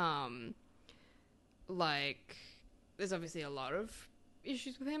 Like, there's obviously a lot of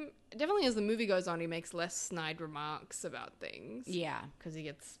issues with him. Definitely as the movie goes on, he makes less snide remarks about things. Yeah. Because he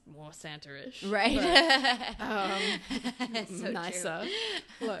gets more Santa-ish. Right. But, so nicer.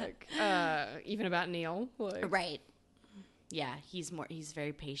 Like, even about Neil. Like. Right. Yeah, he's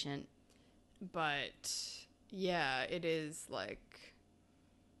very patient. But, yeah, it is, like,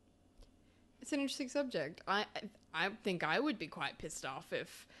 it's an interesting subject. I think I would be quite pissed off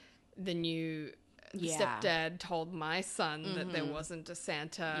if the new stepdad told my son that there wasn't a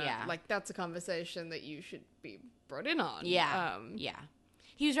Santa. Yeah. Like, that's a conversation that you should be brought in on. Yeah.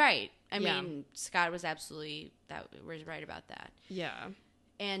 He was right. I mean, Scott was was right about that. Yeah.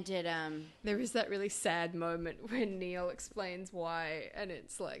 And there is that really sad moment when Neil explains why, and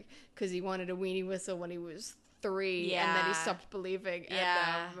it's like, because he wanted a weenie whistle when he was 3, and then he stopped believing.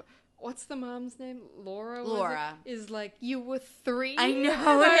 Yeah. And, what's the mom's name? Laura? Is like, you were 3? I know.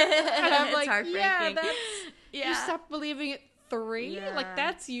 And I'm like, it's heartbreaking. You stopped believing at 3? Yeah. Like,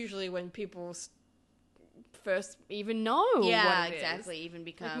 that's usually when people first even know what it exactly. is. Even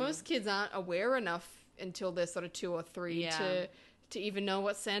become... Like, most kids aren't aware enough until they're sort of 2 or 3 to even know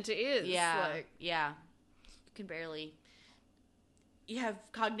what Santa is. Yeah. You can barely... You have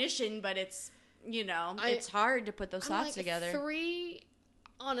cognition, but it's, you know, it's hard to put those thoughts together. 3...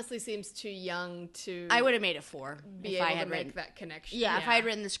 honestly seems too young to... I would have made it 4 be if able I had to written make that connection. Yeah, if I had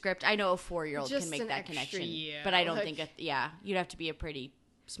written the script, I know a 4-year-old just can make that connection. Year. But I don't think... you'd have to be a pretty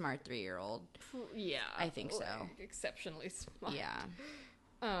smart 3-year-old. Yeah. I think so. Exceptionally smart. Yeah.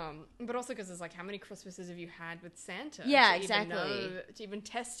 But also because it's like, how many Christmases have you had with Santa? Yeah, to exactly. to even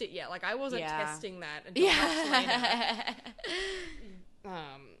test it yet. Like, I wasn't testing that until much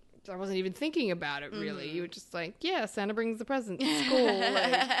later. I wasn't even thinking about it, really. You were just like, yeah, Santa brings the presents to school.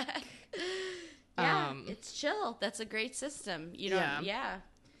 Like, it's chill. That's a great system. You know,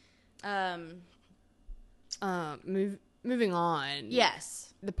 moving on.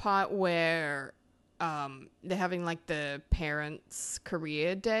 Yes. The part where they're having, like, the parents'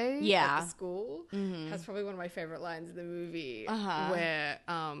 career day at the school has probably one of my favorite lines in the movie, where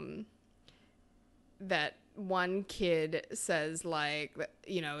that one kid says, like,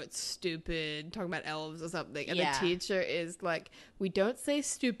 you know, it's stupid, talking about elves or something, and the teacher is like, we don't say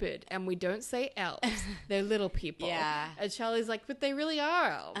stupid and we don't say elves, they're little people. And Charlie's like, but they really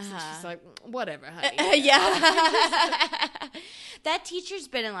are elves. And she's like, whatever, honey. That teacher's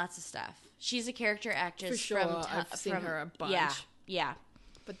been in lots of stuff. She's a character actress. For sure. I've seen her a bunch. Yeah.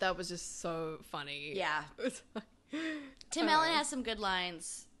 But that was just so funny. Yeah. Tim Allen has some good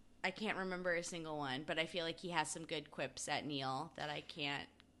lines. I can't remember a single one, but I feel like he has some good quips at Neil that I can't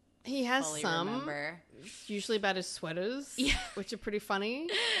He has fully some, remember. Usually about his sweaters, which are pretty funny.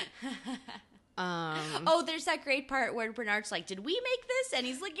 There's that great part where Bernard's like, did we make this? And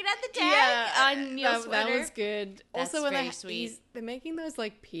he's looking at the tag on Neil's sweater. That was good. That's also, when very sweet. They're making those,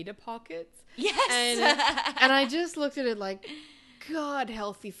 like, pita pockets. Yes. And I just looked at it like, God,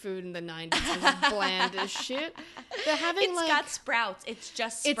 healthy food in the 90s was bland as shit. They're having It's got sprouts. It's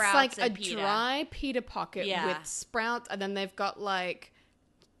just sprouts. It's like and a pita. dry pita pocket with sprouts, and then they've got, like,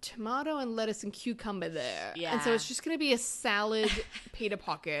 tomato and lettuce and cucumber there. Yeah. And so it's just going to be a salad pita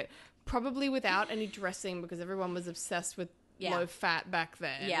pocket, probably without any dressing because everyone was obsessed with low fat back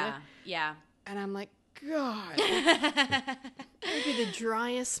then. Yeah. And I'm like, God. Maybe the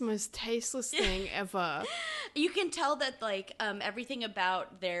driest, most tasteless thing ever. You can tell that, like, everything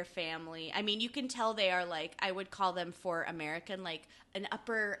about their family. I mean, you can tell they are, like, I would call them for American, like an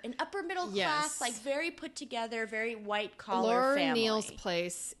upper middle class, like very put together, very white collar family. Laura Neal's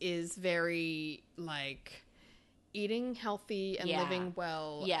place is very, like, eating healthy and living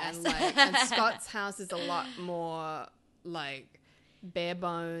well. Yes. And Scott's house is a lot more, like, bare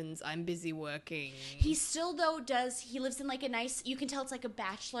bones, I'm busy working. He still, though, he lives in like a nice, you can tell it's like a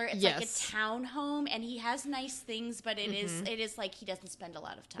bachelor, it's like a townhome, and he has nice things, but it is like he doesn't spend a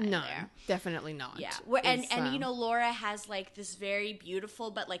lot of time there. No, definitely not. Yeah. And you know, Laura has like this very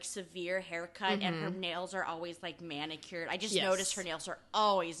beautiful but like severe haircut, and her nails are always like manicured. I just noticed her nails are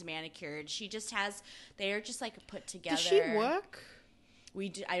always manicured. She just has, they are just like put together. Does she work?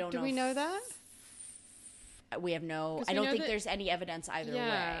 I don't know. Do we know that? We have no, I don't think there's any evidence either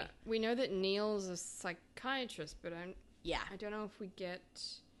way. We know that Neil's a psychiatrist, but I don't know if we get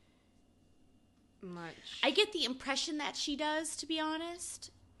much. I get the impression that she does, to be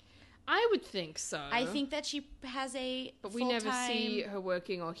honest. I would think so. I think that she has but we never see her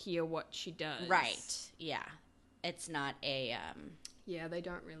working or hear what she does. Right. Yeah. It's not a... Yeah, they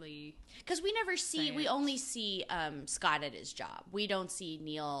don't really... Because we never see... We only see Scott at his job. We don't see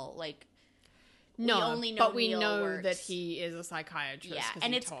Neil, like... No, we only know we know that he is a psychiatrist. Yeah,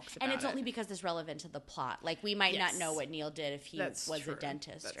 and it's only because it's relevant to the plot. Like we might not know what Neil did if he was a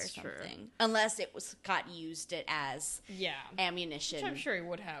dentist or something, unless it was Scott used it as ammunition. Which I'm sure he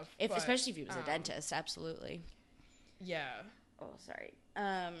would have, especially if he was a dentist. Absolutely. Yeah. Oh, sorry.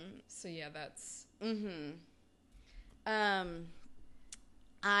 So yeah, that's.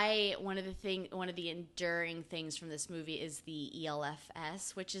 One of the enduring things from this movie is the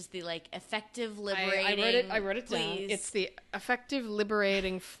ELFS, which is the like effective liberating. I wrote it down. It's the effective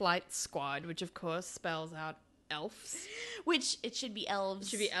liberating flight squad, which of course spells out elves. Which it should be elves. It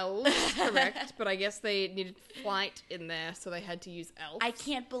should be elves, correct? But I guess they needed flight in there, so they had to use elves. I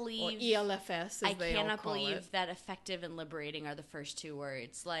can't believe, or ELFS, as they all call it. I cannot believe that effective and liberating are the first two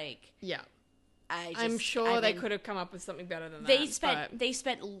words. Like, yeah. I'm sure they could have come up with something better than that. They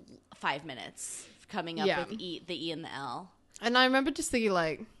spent 5 minutes coming up with the E and the L. And I remember just thinking,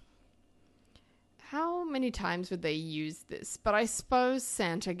 like, how many times would they use this? But I suppose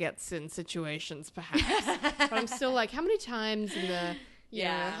Santa gets in situations, perhaps. But I'm still like, how many times in the you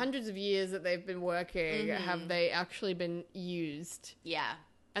know, hundreds of years that they've been working have they actually been used? Yeah.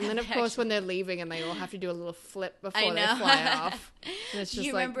 And then, of course, when they're leaving and they all have to do a little flip before they fly off. And it's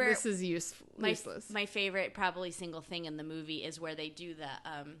just like, this is useless. My favorite, probably single thing in the movie is where they do the,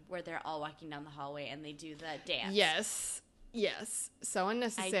 where they're all walking down the hallway and they do the dance. Yes. So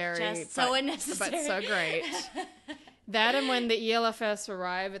unnecessary. So unnecessary. But so great. That and when the ELFS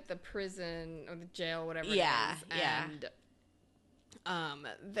arrive at the prison or the jail, whatever it is. And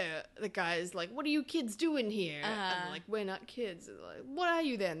the guy's like, what are you kids doing here? And I'm like, we're not kids. And like, what are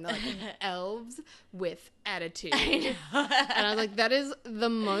you then? They're like, elves with attitude. And I was like, that is the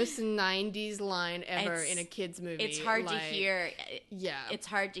most 90s line ever in a kid's movie. It's hard to hear. Yeah. It's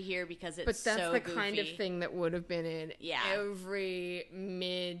hard to hear because it's so goofy. But that's the kind of thing that would have been in every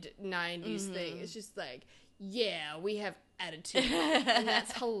mid-90s thing. It's just like, yeah, we have attitude. And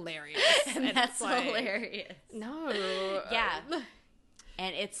that's hilarious. And that's hilarious. No. Yeah.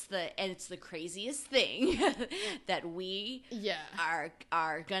 And it's the craziest thing that we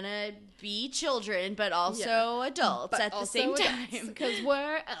are gonna be children, but also adults at the same time because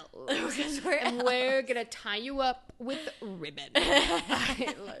we're elves. And we're gonna tie you up with ribbon.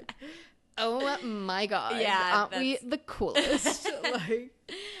 Like, oh my god! Yeah, aren't we the coolest? Like,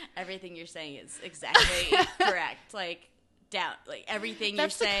 everything you're saying is exactly correct. Like. Down, like everything you're saying.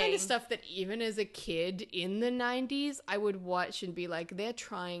 That's the kind of stuff that even as a kid in the 90s, I would watch and be like, they're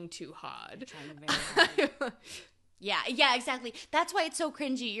trying too hard. Trying very hard. Yeah, exactly. That's why it's so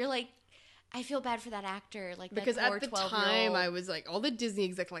cringy. You're like, I feel bad for that actor. Like, because that poor at the time, I was like, all the Disney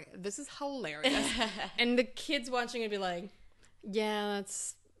execs like, this is hilarious. And the kids watching would be like, yeah,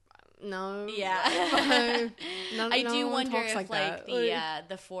 that's... No. Yeah. I do wonder if like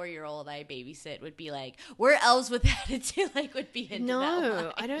the 4-year-old I babysit would be like, we're elves with attitude, like would be into that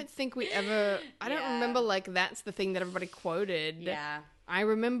line. I don't think we ever I don't remember like that's the thing that everybody quoted. Yeah. I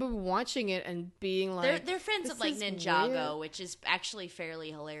remember watching it and being like, they're friends of like Ninjago, weird. Which is actually fairly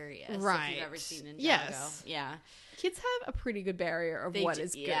hilarious. Right. If you've ever seen Ninjago. Yes. Yeah. Kids have a pretty good barrier of what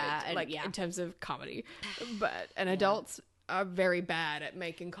is good, in terms of comedy. And adults are very bad at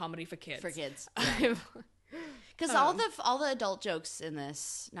making comedy for kids. Because all the adult jokes in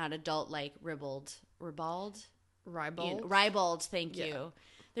this, not adult like ribald. Thank you.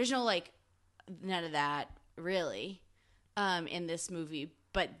 There's no like none of that really in this movie.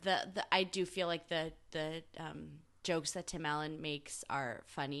 But I do feel like the jokes that Tim Allen makes are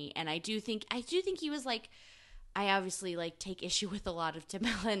funny, and I do think he was like. I obviously like take issue with a lot of Tim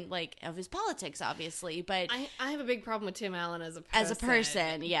Allen, like of his politics, obviously, but I have a big problem with Tim Allen as a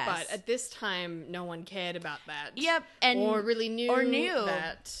person, yes. But at this time, no one cared about that. Yep, or really knew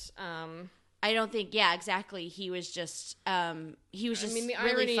that. I don't think. Yeah, exactly. He was just. He was just. I mean, the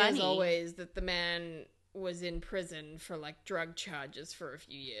irony funny. is always that the man was in prison for like drug charges for a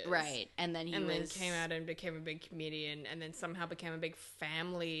few years, right? And then then came out and became a big comedian, and then somehow became a big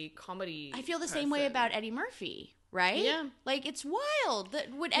family comedy. I feel the same way about Eddie Murphy, right? Yeah, like it's wild.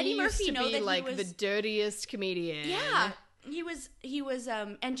 That would Eddie Murphy know that like he was the dirtiest comedian? Yeah. He was,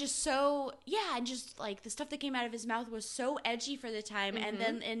 and just so, and just, like, the stuff that came out of his mouth was so edgy for the time, and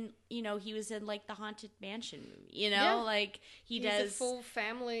then, he was in, like, the Haunted Mansion movie, like, he's does a full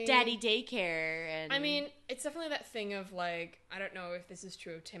family daddy daycare, and... I mean, it's definitely that thing of, like, I don't know if this is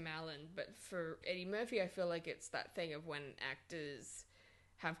true of Tim Allen, but for Eddie Murphy, I feel like it's that thing of when actors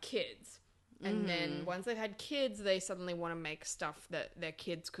have kids. And then once they've had kids, they suddenly want to make stuff that their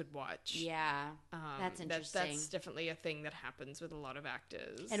kids could watch. Yeah, that's interesting. That's definitely a thing that happens with a lot of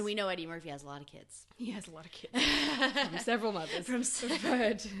actors. And we know Eddie Murphy has a lot of kids. He has a lot of kids. From several mothers.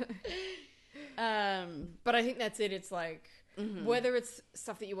 But I think that's it. It's like, whether it's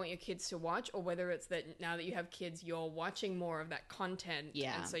stuff that you want your kids to watch, or whether it's that now that you have kids, you're watching more of that content,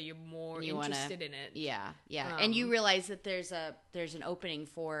 and so you're more interested in it. Yeah, and you realize that there's an opening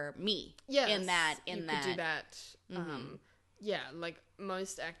for me. Yes, in that. Could do that. Like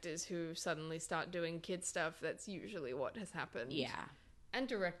most actors who suddenly start doing kid stuff, that's usually what has happened. Yeah, and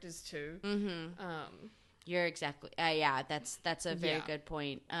directors too. You're exactly that's a very good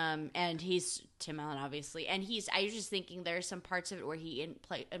point. And he's Tim Allen, obviously, and I was just thinking there are some parts of it where he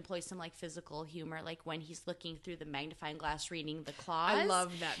employs some like physical humor, like when he's looking through the magnifying glass reading the claws. I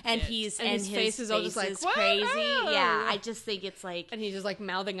love that. And bit. His face is all just like crazy. Yeah, I just think it's like, and he's just like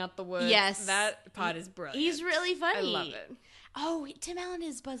mouthing out the words. Yes, that part is brilliant. He's really funny. I love it. Oh, Tim Allen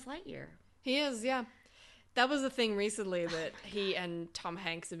is Buzz Lightyear. He is, yeah. That was the thing recently that he and Tom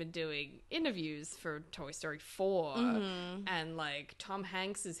Hanks have been doing interviews for Toy Story 4. And, like, Tom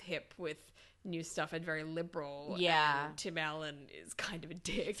Hanks is hip with new stuff and very liberal. Yeah. And Tim Allen is kind of a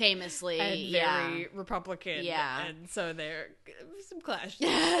dick. Famously. And very Republican. Yeah. And so there's some clash.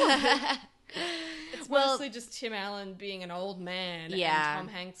 It's mostly just Tim Allen being an old man and Tom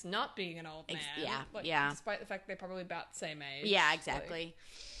Hanks not being an old man. Despite the fact they're probably about the same age. Yeah, exactly.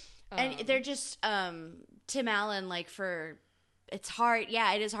 And they're just Tim Allen, like, it's hard.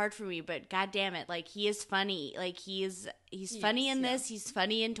 Yeah, it is hard for me, but god damn it, like, he is funny. Like, he's funny in this. He's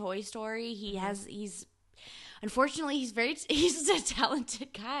funny in Toy Story. Unfortunately, he's a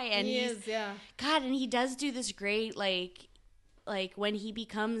talented guy, and he is. God, and he does do this great, like when he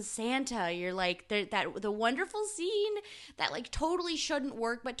becomes Santa, you're like, the wonderful scene that like totally shouldn't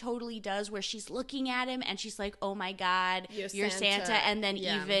work but totally does, where she's looking at him and she's like, oh my god, you're Santa. And then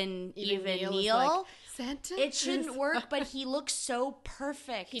even Neil like, Santa, it shouldn't work, but he looks so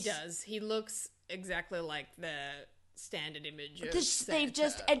perfect. He does. He looks exactly like the standard image of Santa. They've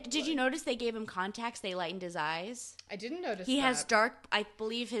just did you notice they gave him contacts? They lightened his eyes. I didn't notice he has dark, I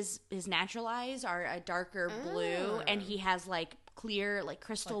believe his natural eyes are a darker blue, and he has like clear, like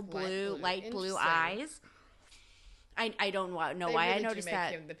crystal blue, light blue eyes. I don't know why I noticed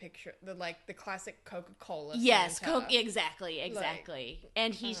that. Him the picture, the classic Coca-Cola. Yes, Coke. Exactly.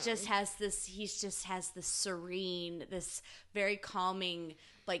 And he just has this. He just has this serene, this very calming,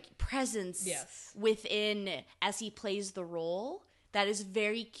 like, presence within as he plays the role. That is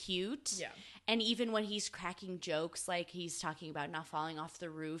very cute. Yeah. And even when he's cracking jokes, like he's talking about not falling off the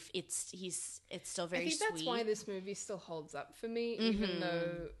roof, it's still very sweet. I think that's why this movie still holds up for me, even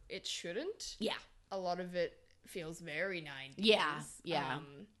though it shouldn't. Yeah. A lot of it feels very 90s. Yeah.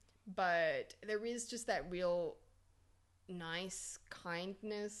 But there is just that real nice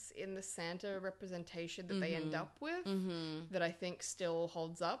kindness in the Santa representation that they end up with that I think still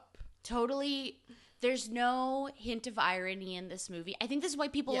holds up. Totally. There's no hint of irony in this movie. I think this is why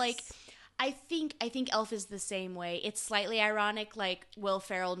people like... I think Elf is the same way. It's slightly ironic, like Will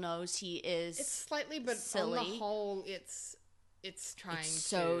Ferrell knows he is. It's slightly, but silly. On the whole, it's trying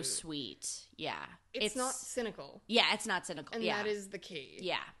so sweet. Yeah, it's not cynical. Yeah, it's not cynical, and that is the key.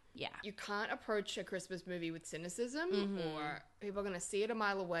 Yeah. You can't approach a Christmas movie with cynicism, or people are going to see it a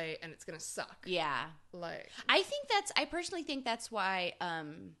mile away, and it's going to suck. Yeah, like I personally think that's why.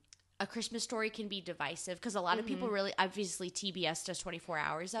 A Christmas Story can be divisive because a lot of people really, obviously TBS does 24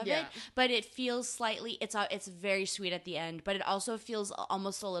 hours of it, but it feels slightly, it's very sweet at the end, but it also feels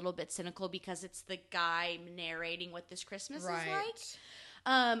almost a little bit cynical because it's the guy narrating what this Christmas is like.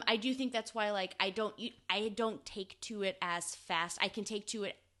 I do think that's why, like, I don't take to it as fast. I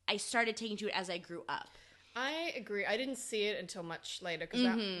started taking to it as I grew up. I agree. I didn't see it until much later because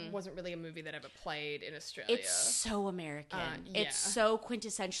that wasn't really a movie that ever played in Australia. It's so American. It's so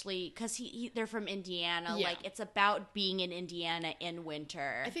quintessentially, because they're from Indiana. Yeah. Like, it's about being in Indiana in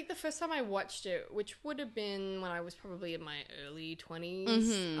winter. I think the first time I watched it, which would have been when I was probably in my early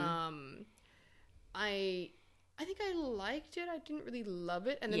 20s, I think I liked it. I didn't really love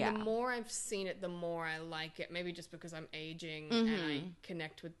it. And then the more I've seen it, the more I like it. Maybe just because I'm aging and I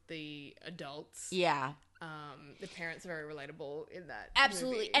connect with the adults. Yeah. The parents are very relatable in that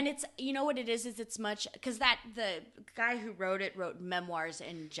Absolutely. movie. And it's, you know what it is it's much, because the guy who wrote it wrote memoirs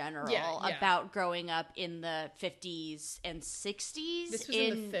in general about growing up in the 50s and 60s. This was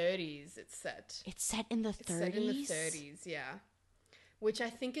in the 30s, it's set. It's set in the 30s? It's set in the 30s, yeah. Which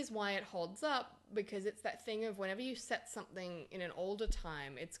I think is why it holds up, because it's that thing of whenever you set something in an older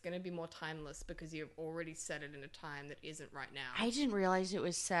time, it's going to be more timeless because you've already set it in a time that isn't right now. I didn't realize it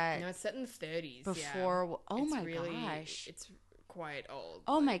was set. No, it's set in the 30s. Before. Yeah. Oh my gosh. It's quite old.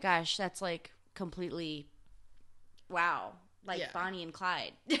 Oh my gosh. That's like completely. Wow. Like Bonnie and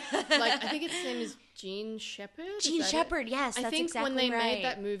Clyde. Like, I think it's the same as Gene Shepherd. Gene Shepherd, yes. That's exactly right. I think when they made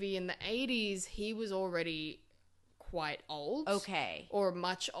that movie in the 80s, he was already quite old. Okay. Or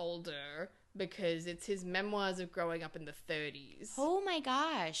much older, because it's his memoirs of growing up in the 30s. Oh my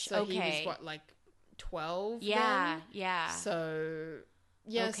gosh. So he was, what, like 12 Yeah, then? yeah. So,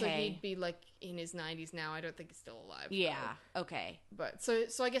 yeah, so he'd be like in his 90s now. I don't think he's still alive. Yeah, okay. But, so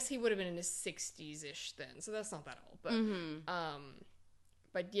I guess he would have been in his 60s-ish then, so that's not that old.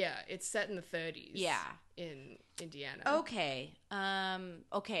 But yeah, it's set in the 30s. Yeah. In Indiana. Okay.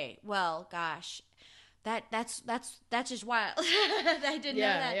 Okay, well, gosh. That's just wild. I didn't know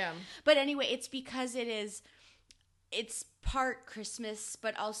that. Yeah. But anyway, it's because it's part Christmas,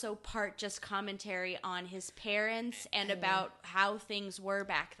 but also part just commentary on his parents and about how things were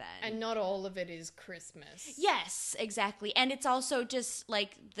back then. And not all of it is Christmas. Yes, exactly. And it's also just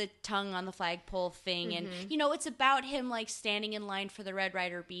like the tongue on the flagpole thing. And, you know, it's about him like standing in line for the Red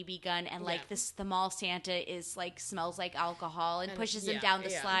Ryder BB gun. And like the mall Santa is like, smells like alcohol and pushes him down the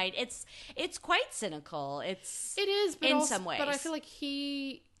slide. It's quite cynical. It is, but in some ways. But I feel like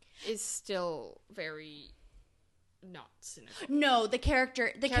he is still very not cynical. No, the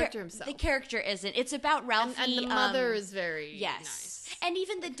character himself. The character isn't. It's about Ralphie. And the mother is very nice. And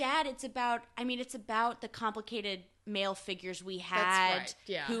even the dad, it's about the complicated male figures we had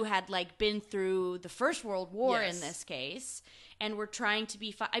who had like been through the First World War in this case, and were trying to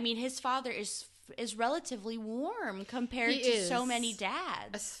be his father is relatively warm compared to so many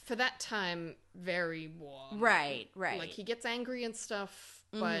dads. For that time, very warm. Right. Like, he gets angry and stuff,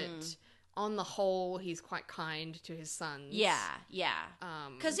 but on the whole, he's quite kind to his sons. Yeah.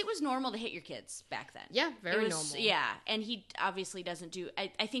 Because it was normal to hit your kids back then. Yeah, very normal. Yeah, and he obviously doesn't do...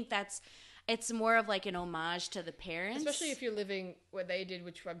 I think it's more of like an homage to the parents. Especially if you're living where they did,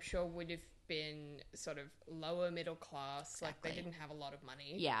 which I'm sure would have been sort of lower middle class. Exactly. Like, they didn't have a lot of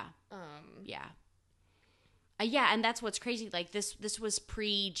money. Yeah. Yeah, and that's what's crazy. Like, this was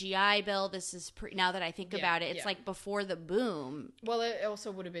pre-GI Bill. This is now that I think about it, it's like before the boom. Well, it also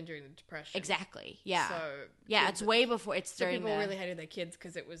would have been during the Depression. Exactly, yeah. So it's way before. It's during people really hated their kids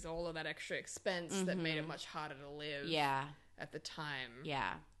because it was all of that extra expense that made it much harder to live at the time.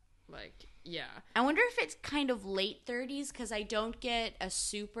 Yeah. Like, yeah. I wonder if it's kind of late 30s, because I don't get a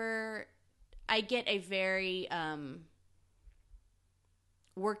super... I get a very...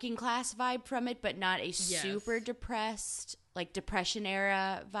 working class vibe from it, but not a super depressed, like Depression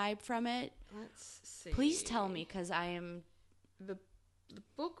era vibe from it. Let's see. Please tell me, because I am... The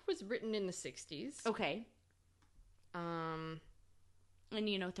book was written in the 60s. Okay. And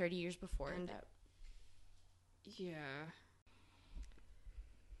 30 years before that. Yeah.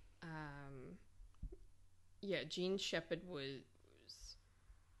 Gene Shepherd was...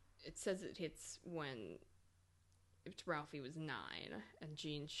 It says it hits when... Ralphie was 9, and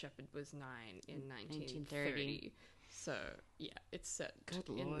Gene Shepherd was 9 in 1930. So, yeah, it's set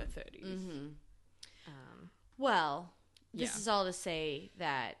in the 30s. Mm-hmm. Well, this is all to say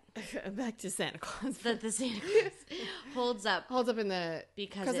that... Back to Santa Claus. That the Santa Claus holds up. Holds up in the...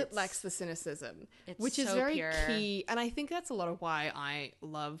 Because it lacks the cynicism. Which is very key. And I think that's a lot of why I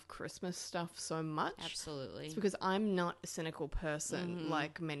love Christmas stuff so much. Absolutely. It's because I'm not a cynical person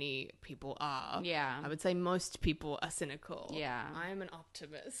like many people are. Yeah. I would say most people are cynical. Yeah. I'm an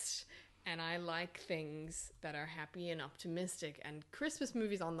optimist. And I like things that are happy and optimistic. And Christmas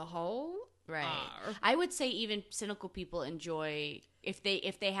movies on the whole... Right. I would say even cynical people enjoy, if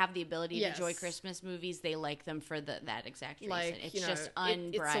they have the ability to enjoy Christmas movies, they like them for that exact reason. Like, it's just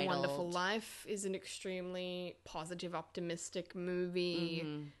unbridled. It's a Wonderful Life is an extremely positive, optimistic movie.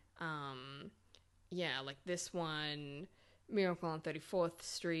 yeah, like this one, Miracle on 34th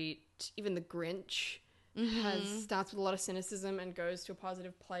Street, even The Grinch starts with a lot of cynicism and goes to a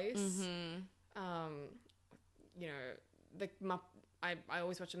positive place. You know, I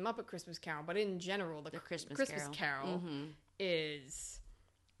always watch The Muppet Christmas Carol, but in general, the Christmas Carol is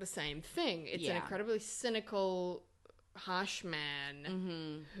the same thing. It's an incredibly cynical, harsh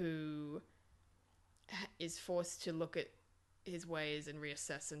man who is forced to look at his ways and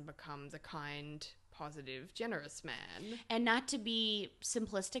reassess and becomes a kind, positive, generous man. And not to be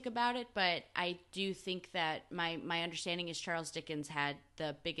simplistic about it, but I do think that my understanding is Charles Dickens had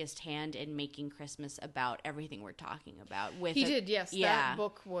the biggest hand in making Christmas about everything we're talking about. He did, yes. Yeah. That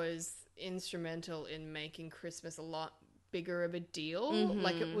book was instrumental in making Christmas a lot bigger of a deal.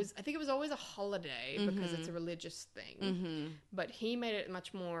 Like I think it was always a holiday because it's a religious thing. But he made it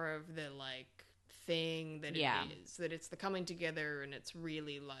much more of the like thing that it is, that it's the coming together, and it's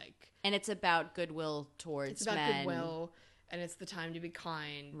really like, and it's about goodwill towards it's about men. Goodwill, and it's the time to be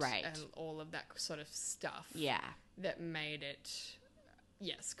kind, right, and all of that sort of stuff, that made it.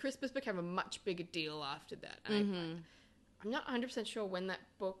 Yes, Christmas became a much bigger deal after that. And I'm not 100% sure when that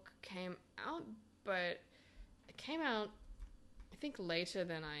book came out, but it came out, I think, later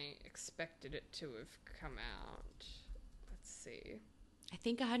than I expected it to have come out. Let's see. I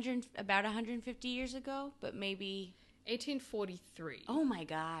think about 150 years ago, but maybe 1843. Oh my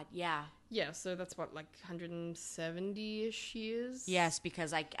God! Yeah. Yeah. So that's what, like 170-ish years. Yes,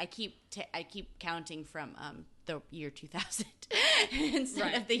 because I keep counting from the year 2000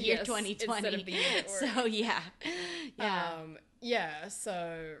 instead of the year 2020. Instead of the year. So yeah.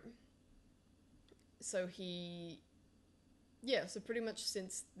 So he. Yeah. So pretty much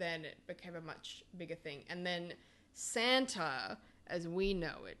since then, it became a much bigger thing, and then Santa, as we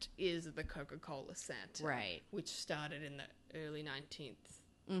know it, is the Coca-Cola Santa. Right. Which started in the early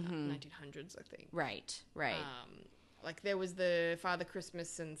 1900s, I think. Right. Like there was the Father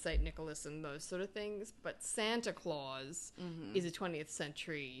Christmas and St. Nicholas and those sort of things, but Santa Claus is a 20th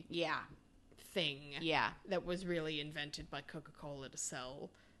century thing that was really invented by Coca-Cola to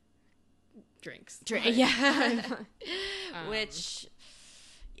sell drinks. Which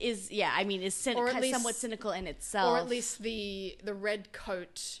is somewhat cynical in itself, or at least the red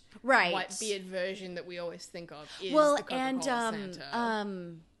coat, right, white beard version that we always think of is the Coca-Cola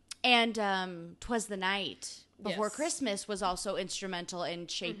Santa. And 'Twas the Night Before Christmas was also instrumental in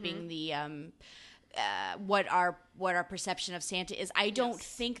shaping the what our perception of Santa is. I don't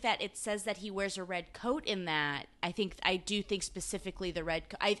think that it says that he wears a red coat in that. I do think specifically the red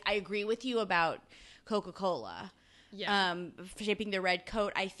coat. I agree with you about Coca-Cola. Yeah. Shaping the red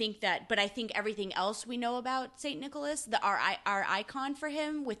coat. I think everything else we know about St. Nicholas, our icon for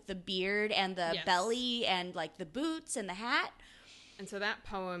him with the beard and the belly and like the boots and the hat. And so that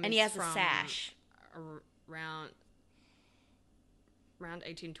poem and is he has from a sash around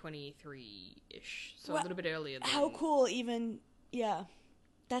 1823-ish. So a little bit earlier than... How cool even,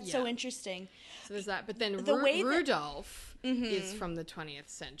 That's so interesting. So there's that. But then Rudolph is from the 20th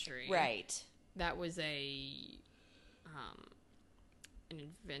century. Right. That was an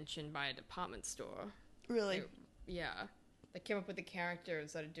invention by a department store. Really? They came up with the character and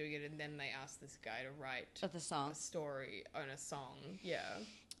started doing it, and then they asked this guy to write a story on a song. Yeah.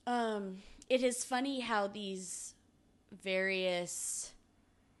 It is funny how these various,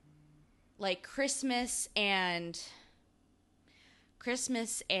 like Christmas as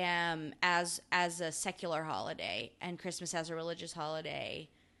a secular holiday and Christmas as a religious holiday,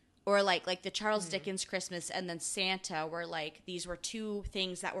 or like the Charles Dickens Christmas and then Santa, were like, these were two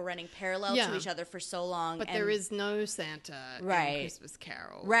things that were running parallel to each other for so long. But there is no Santa in a Christmas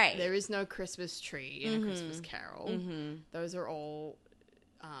Carol. Right. There is no Christmas tree in a Christmas Carol. Those are all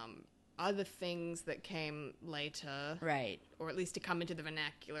other things that came later. Right. Or at least to come into the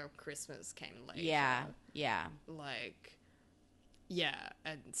vernacular of Christmas came later. Yeah.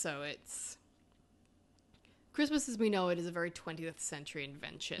 And so it's... Christmas as we know it is a very 20th century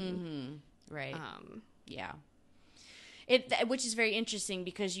invention. Right. Which is very interesting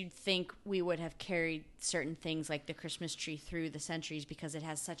because you'd think we would have carried certain things like the Christmas tree through the centuries because it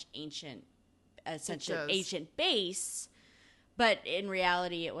has such an ancient base. But in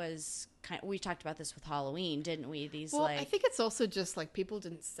reality, it was we talked about this with Halloween, didn't we? I think it's also just like people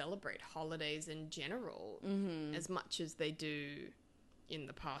didn't celebrate holidays in general as much as they do in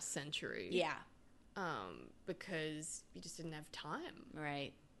the past century. Yeah. Because you just didn't have time.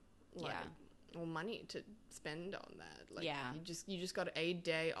 Right. Or money to spend on that. You just got a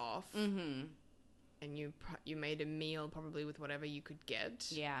day off. and you made a meal probably with whatever you could get.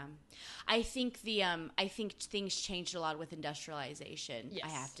 Yeah. I think I think things changed a lot with industrialization. Yes. I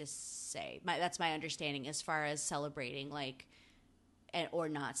have to say. That's my understanding as far as celebrating, like, or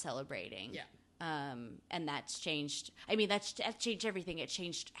not celebrating. Yeah. And that's changed. I mean, that's changed everything. It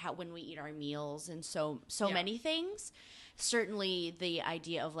changed when we eat our meals and so many things. Certainly the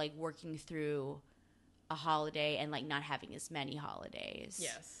idea of, like, working through a holiday and, like, not having as many holidays.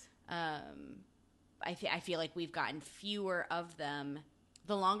 Yes. I feel like we've gotten fewer of them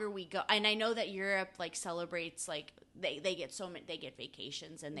the longer we go. And I know that Europe, like, celebrates, like, they get they get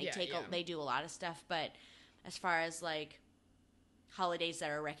vacations and they do a lot of stuff. But as far as, like, holidays that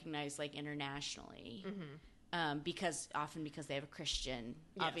are recognized, like, internationally, because they have a Christian,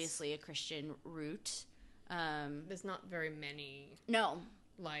 obviously a Christian root. There's not very many. No.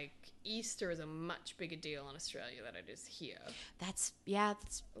 Like, Easter is a much bigger deal in Australia than it is here. That's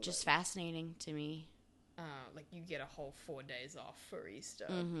just fascinating to me. Like, you get a whole 4 days off for Easter.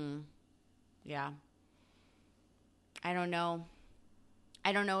 Mm-hmm. Yeah. I don't know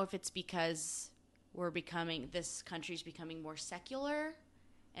if it's because this country's becoming more secular,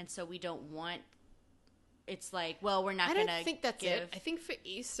 and so we don't want. It's like, well, we're not going to. I don't think that's it. I think for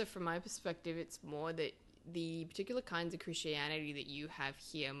Easter, from my perspective, it's more that the particular kinds of Christianity that you have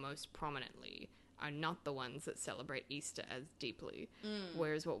here most prominently are not the ones that celebrate Easter as deeply.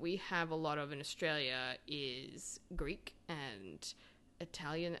 Whereas what we have a lot of in Australia is Greek and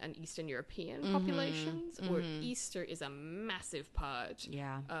Italian and Eastern European populations, where Easter is a massive part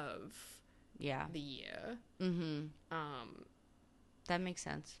of the year. That makes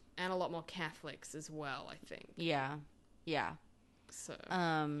sense. And a lot more Catholics as well, I think. Yeah. So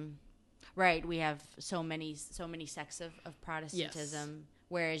right, we have so many sects of Protestantism,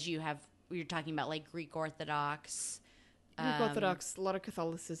 whereas you're talking about, like, Greek Orthodox. Greek Orthodox, a lot of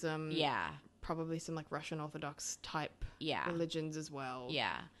Catholicism. Yeah. Probably some, like, Russian Orthodox type religions as well.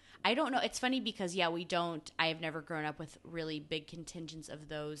 Yeah. I don't know. It's funny because, I have never grown up with really big contingents of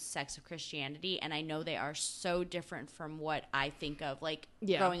those sects of Christianity, and I know they are so different from what I think of, like,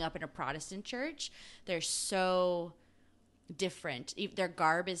 growing up in a Protestant church. They're so different. Their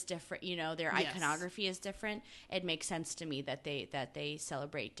garb is different, their iconography is different. It makes sense to me that they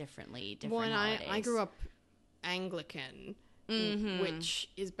celebrate different holidays. I grew up Anglican, which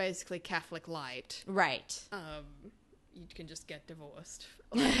is basically Catholic light. Right. You can just get divorced.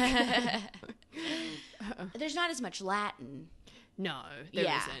 There's not as much Latin. No,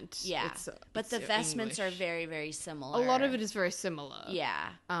 there isn't. Yeah. But the vestments are very, very similar. A lot of it is very similar.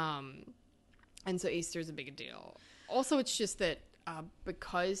 Yeah. And so Easter is a bigger deal. Also, it's just that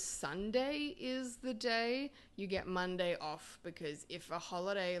because Sunday is the day, you get Monday off, because if a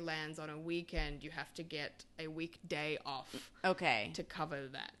holiday lands on a weekend, you have to get a weekday off. Okay. To cover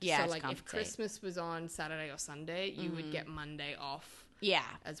that. Yeah. So, like, if Christmas was on Saturday or Sunday, you would get Monday off. Yeah.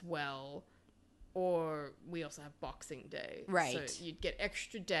 As well. Or we also have Boxing Day. Right. So you'd get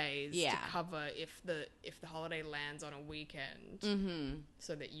extra days to cover if the holiday lands on a weekend,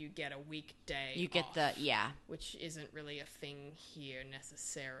 so that you get a weekday You get off, the which isn't really a thing here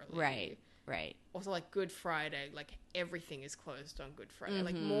necessarily. Right. Also, like, Good Friday, like, everything is closed on Good Friday.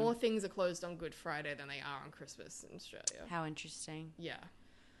 Like, more things are closed on Good Friday than they are on Christmas in Australia. How interesting. Yeah.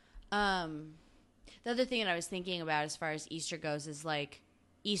 The other thing that I was thinking about as far as Easter goes is, like,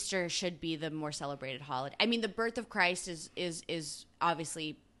 Easter should be the more celebrated holiday. I mean, the birth of Christ is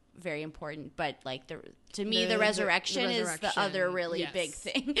obviously very important, but, like, to me, the resurrection is the other really big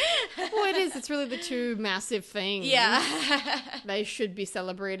thing. Well, it is. It's really the two massive things. Yeah. They should be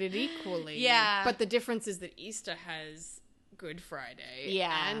celebrated equally. Yeah. But the difference is that Easter has Good Friday.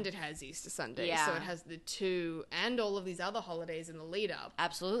 Yeah. And it has Easter Sunday. Yeah. So it has the two and all of these other holidays in the lead up.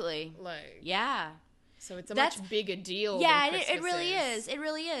 Absolutely. Like. Yeah. So it's a much bigger deal. Yeah, it really is. It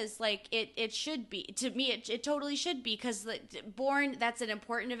really is. Like, it should be. To me, it totally should be, because that's an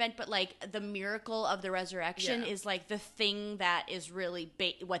important event, but, like, the miracle of the resurrection is, like, the thing that is really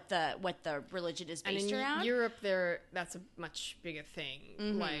what the religion is based around. And in Europe, that's a much bigger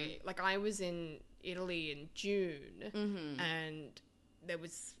thing. Like I was in Italy in June, and there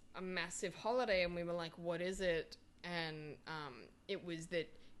was a massive holiday, and we were like, what is it? And it was that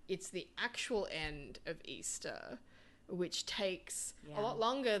it's the actual end of Easter, which takes a lot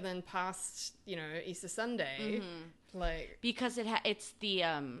longer than past, Easter Sunday. Like, because it's the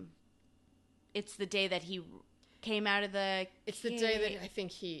day that he came out of the. It's the day that I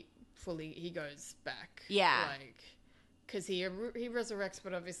think he goes back. Yeah. Like, because he resurrects,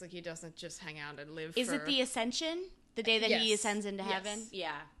 but obviously he doesn't just hang out and live. Is it the Ascension? The day that he ascends into heaven?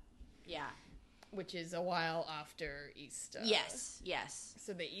 Yeah. Yeah. Which is a while after Easter. Yes.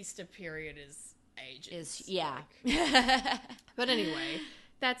 So the Easter period is ages. But anyway,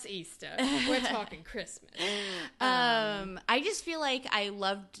 that's Easter. We're talking Christmas. I just feel like I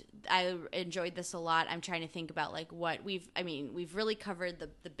enjoyed this a lot. I'm trying to think about like what we've really covered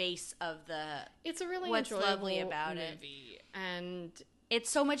the base of it's a really what's enjoyable lovely about movie. And it's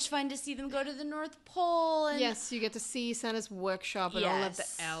so much fun to see them go to the North Pole. And yes, you get to see Santa's workshop and all of the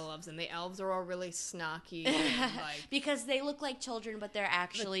elves, and the elves are all really snarky, and like, because they look like children, but they're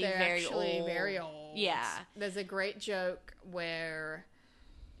actually very old. Yeah, there's a great joke where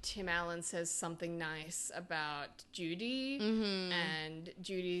Tim Allen says something nice about Judy, and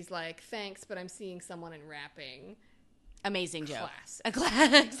Judy's like, "Thanks, but I'm seeing someone in wrapping." Amazing joke.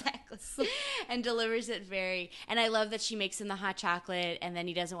 Classic. Exactly. And delivers it and I love that she makes him the hot chocolate and then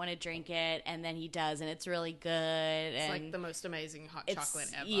he doesn't want to drink it and then he does and it's really good. It's and like the most amazing hot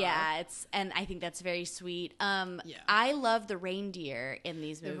chocolate ever. Yeah, and I think that's very sweet. I love the reindeer in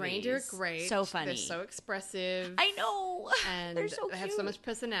these movies. The reindeer are great. So funny. They're so expressive. I know. And they're so cute. They have so much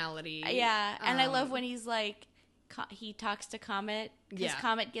personality. Yeah, and I love when he's like, he talks to Comet because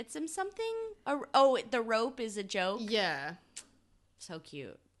Comet gets him something. The rope is a joke. Yeah. So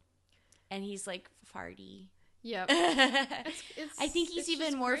cute. And he's like farty. Yep. I think he's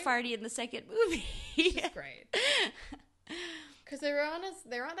even more farty in the second movie. It's great. Because there aren't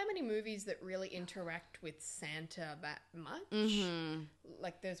that many movies that really interact with Santa that much. Mm-hmm.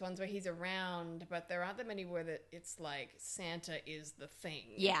 Like there's ones where he's around, but there aren't that many where it's like Santa is the thing.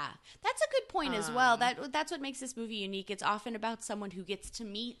 Yeah, that's a good point as well. That's what makes this movie unique. It's often about someone who gets to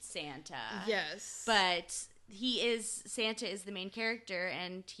meet Santa. Yes, but Santa is the main character,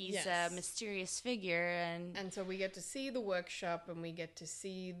 and he's a mysterious figure, and so we get to see the workshop, and we get to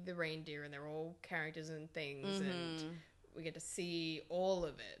see the reindeer, and they're all characters and things, and we get to see all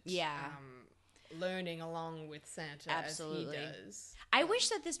of it. Yeah. Learning along with Santa Absolutely. as he does. I wish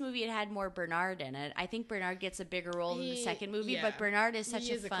that this movie had more Bernard in it. I think Bernard gets a bigger role in the second movie, but Bernard is such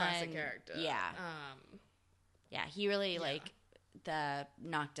a classic character. Yeah. He really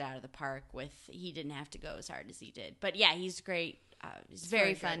knocked it out of the park with, he didn't have to go as hard as he did. But yeah, he's great. He's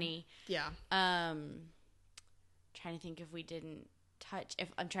very funny. Yeah. Trying to think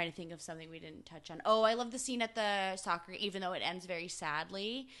I'm trying to think of something we didn't touch on. Oh, I love the scene at the soccer, even though it ends very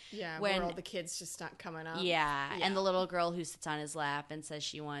sadly. Yeah, where all the kids just start coming up. Yeah, and the little girl who sits on his lap and says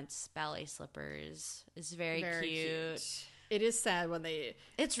she wants ballet slippers is very cute. It is sad when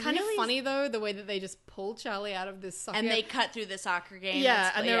it's kind really of funny though, the way that they just pull Charlie out of this soccer and they cut through the soccer game.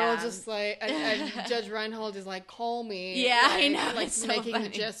 Yeah, and they're all just like, and Judge Reinhold is like, "Call me." Yeah, I know. Like it's making so funny.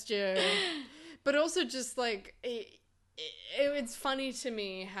 the gesture, but also just like it's funny to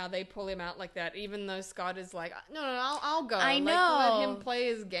me how they pull him out like that, even though Scott is like, no, I'll go. I know. Like, let him play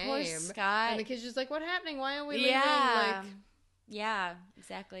his game. Poor Scott. And the kid's just like, what's happening? Why are we leaving? Yeah. Yeah,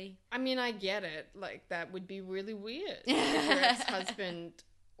 exactly. I mean, I get it. Like, that would be really weird if your ex-husband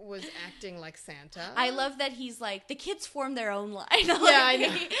was acting like Santa. I love that he's like, the kids form their own line. Yeah, I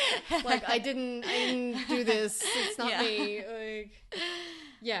know. Like, I didn't do this. It's not me. Like,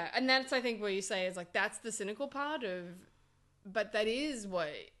 yeah, and that's, I think, what you say is, like, that's the cynical part of, but that is what,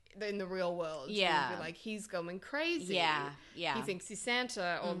 in the real world, yeah, like, he's going crazy. Yeah. He thinks he's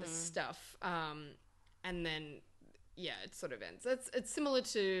Santa, all this stuff. And then, yeah, it sort of ends. It's similar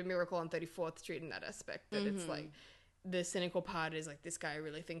to Miracle on 34th Street in that aspect, that it's like, the cynical part is like, this guy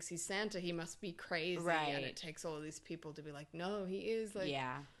really thinks he's Santa, he must be crazy. Right. And it takes all of these people to be like, no, he is, like...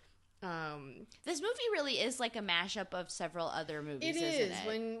 Yeah. This movie really is like a mashup of several other movies, isn't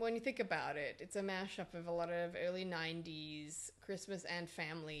it? When you think about it. It's a mashup of a lot of early 90s Christmas and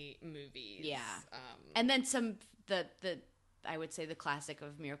family movies. Yeah. And then I would say the classic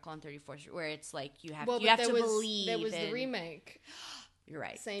of Miracle on 34th Street, where it's like you have to believe. There was the remake. You're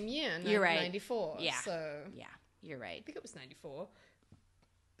right. Same year, you're right. 94. Yeah. So yeah, you're right. I think it was 94.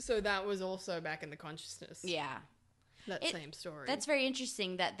 So that was also back in the consciousness. Yeah. Same story. That's very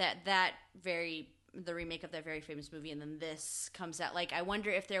interesting. The remake of that very famous movie, and then this comes out. Like, I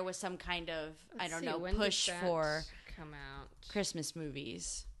wonder if there was some kind of push for come out Christmas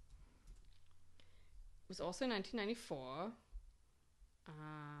movies. It was also 1994.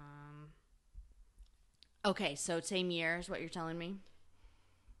 Okay, so same year is what you're telling me.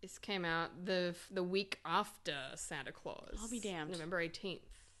 This came out the week after Santa Claus. I'll be damned. November 18th.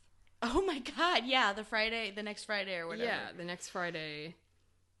 Oh my God! Yeah, the next Friday or whatever. Yeah, the next Friday,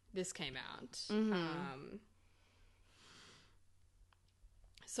 this came out. Mm-hmm.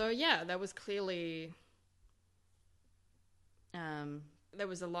 So yeah, that was clearly. There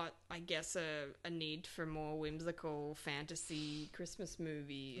was a lot, I guess, a need for more whimsical fantasy Christmas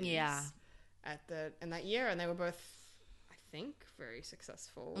movies. Yeah. In that year, and they were both, I think, very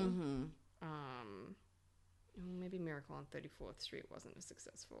successful. Mm-hmm. Maybe Miracle on 34th Street wasn't as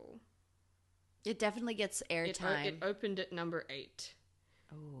successful. It definitely gets airtime. It opened at number 8.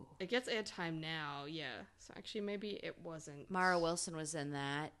 Oh. It gets airtime now, yeah. So actually, maybe it wasn't. Mara Wilson was in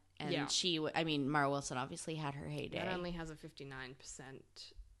that. And Mara Wilson obviously had her heyday. That only has a 59%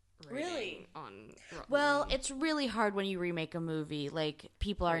 rating on Rotten. Well, it's really hard when you remake a movie. Like,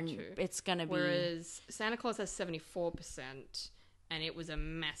 people are... It's going to be... Whereas Santa Claus has 74%, and it was a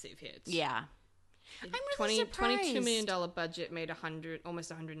massive hit. Yeah. I'm really surprised. $22 million budget made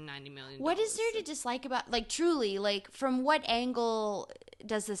almost $190 million. What is there to dislike about... Like, truly, like, from what angle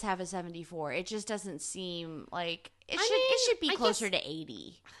does this have a 74? It just doesn't seem like... It should be closer to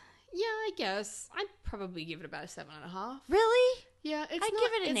 80. Yeah, I guess. I'd probably give it about a 7.5. Really? Yeah, I'd give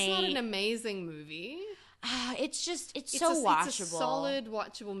it an 8. It's not an amazing movie. It's so watchable. It's a solid,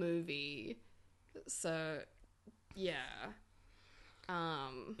 watchable movie. So, yeah.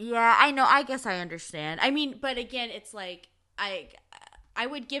 Yeah, I know. I guess I understand. I mean, but again, it's like I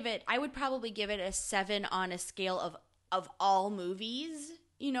would probably give it a 7 on a scale of all movies.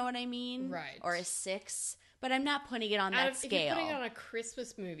 You know what I mean? Right. Or a 6. But I'm not putting it on that scale. If you're putting it on a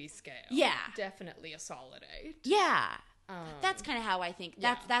Christmas movie scale, definitely a solid 8. Yeah. That's kind of how I think.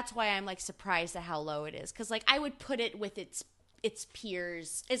 That's why I'm like surprised at how low it is. Because like I would put it with its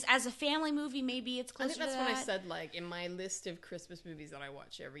peers. As a family movie, maybe it's closer to that. I think that's what I said, like, in my list of Christmas movies that I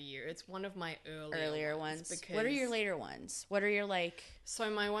watch every year. It's one of my earlier ones. Because... What are your later ones? What are your, like... So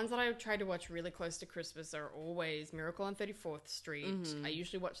my ones that I try to watch really close to Christmas are always Miracle on 34th Street. Mm-hmm. I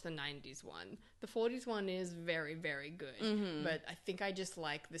usually watch the 90s one. The 40s one is very, very good. Mm-hmm. But I think I just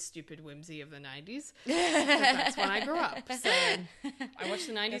like the stupid whimsy of the 90s. Because that's when I grew up. So I watch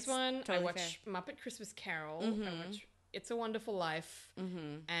the 90s one. Totally I watch Muppet Christmas Carol. Mm-hmm. I watch It's a Wonderful Life,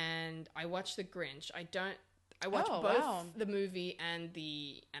 and I watch The Grinch. I watch both the movie and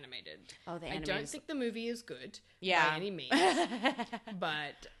the animated. Oh, the animated. I don't think the movie is good by any means,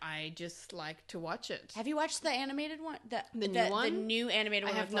 but I just like to watch it. Have you watched the animated one? The new one? The new animated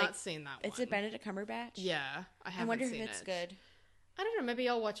one? I have not seen that one. Is it Benedict Cumberbatch? Yeah, I haven't seen it. I wonder if it's good. I don't know. Maybe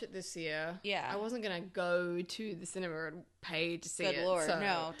I'll watch it this year. Yeah. I wasn't going to go to the cinema and pay to see it. Good Lord, so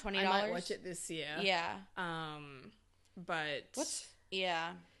no. $20? I might watch it this year. Yeah. But...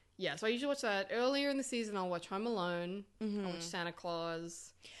 Yeah. Yeah, so I usually watch that. Earlier in the season, I'll watch Home Alone. Mm-hmm. I'll watch Santa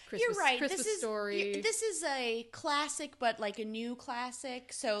Claus. You're right. Christmas Story. This is a classic, but like a new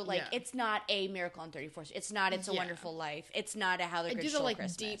classic. So like, it's not a Miracle on 34th. It's not It's a Wonderful Life. It's not a How the Grinch Stole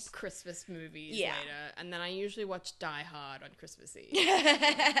Christmas. I do the like deep Christmas movies later, and then I usually watch Die Hard on Christmas Eve.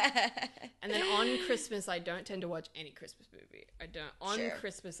 And then on Christmas, I don't tend to watch any Christmas movie. I don't. On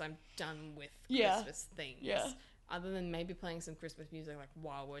Christmas, I'm done with Christmas things. Yeah. Other than maybe playing some Christmas music, like,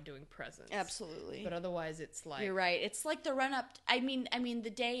 while we're doing presents. Absolutely. But otherwise, it's like... You're right. It's like the run-up... I mean, the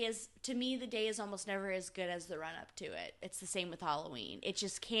day is... To me, the day is almost never as good as the run-up to it. It's the same with Halloween. It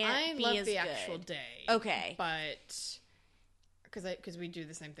just can't be as good. I love the actual day. Okay. But... Because we do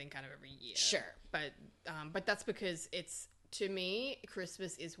the same thing kind of every year. Sure. But that's because it's... To me,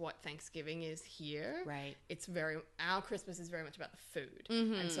 Christmas is what Thanksgiving is here. Right. Our Christmas is very much about the food.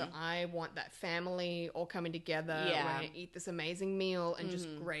 Mm-hmm. And so I want that family all coming together. Yeah. We're going to eat this amazing meal and just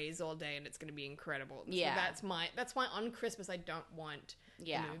graze all day, and it's going to be incredible. Yeah. So that's why on Christmas I don't want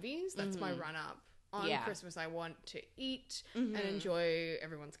movies. That's my run-up. On Christmas, I want to eat and enjoy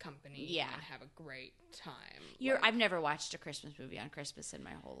everyone's company and have a great time. I've never watched a Christmas movie on Christmas in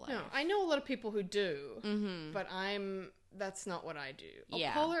my whole life. No, I know a lot of people who do, but that's not what I do.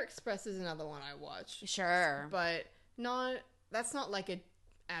 Yeah. Polar Express is another one I watch. Sure. But that's not like an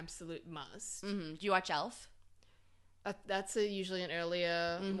absolute must. Mm-hmm. Do you watch Elf? That's usually an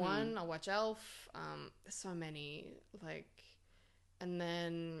earlier one. I'll watch Elf. There's so many. And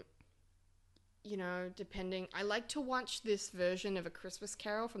then... depending... I like to watch this version of A Christmas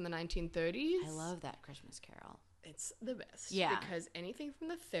Carol from the 1930s. I love that Christmas Carol. It's the best. Yeah. Because anything from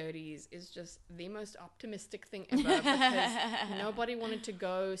the 30s is just the most optimistic thing ever. Because nobody wanted to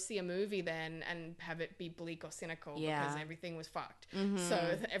go see a movie then and have it be bleak or cynical because everything was fucked. Mm-hmm.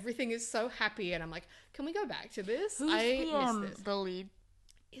 So everything is so happy, and I'm like, can we go back to this? I miss this. The lead?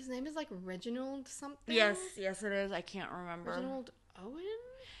 His name is like Reginald something? Yes it is. I can't remember. Reginald Owen?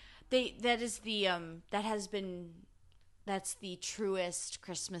 That's the truest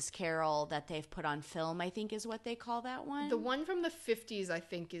Christmas Carol that they've put on film, I think is what they call that one. The one from the 50s, I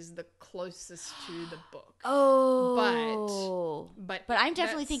think, is the closest to the book. Oh. But I'm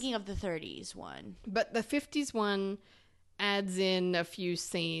definitely thinking of the 30s one. But the 50s one adds in a few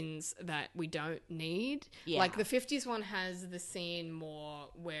scenes that we don't need. Yeah. Like the 50s one has the scene more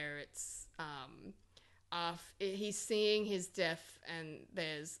where it's... he's seeing his death and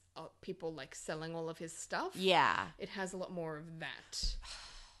there's people like selling all of his stuff. Yeah. It has a lot more of that.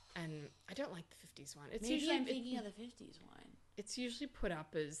 And I don't like the 50s one. Maybe I'm thinking of the 50s one. It's usually put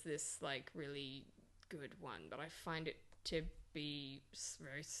up as this like really good one, but I find it to be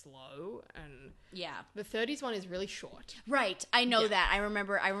very slow, and the 30s one is really short. Right, I know that. I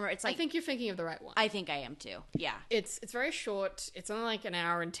remember. It's like, I think you're thinking of the right one. I think I am too. Yeah, it's very short. It's only like an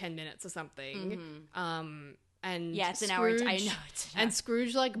hour and 10 minutes or something. And it's an hour. I know it's an hour. And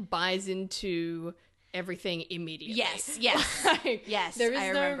Scrooge like buys into everything immediately. Yes. Yes, there is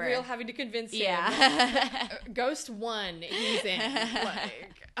I no remember. real having to convince him. Ghost 1, he's in.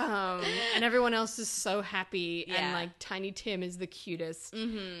 And everyone else is so happy, and like Tiny Tim is the cutest.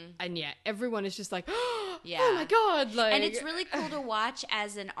 And everyone is just like, oh my god, like. And it's really cool to watch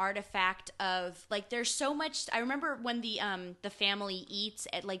as an artifact of like. There's so much. I remember when the family eats,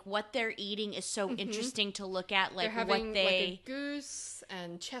 at like what they're eating is so interesting to look at. Like they're having, what they like a goose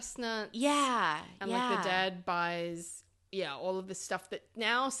and chestnuts. And like the dad buys all of the stuff that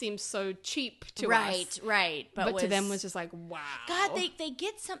now seems so cheap to us. Right. But to them was just like, wow. God, they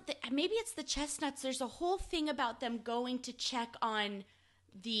get something. Maybe it's the chestnuts. There's a whole thing about them going to check on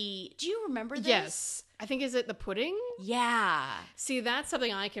the. Do you remember this? Yes. I think, is it the pudding? Yeah. See, that's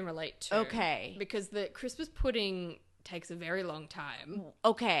something I can relate to. Okay. Because the Christmas pudding takes a very long time.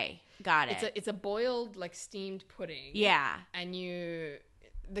 Okay. Got it. It's a boiled, like, steamed pudding. Yeah. And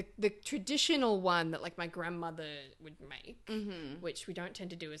the traditional one that like my grandmother would make, which we don't tend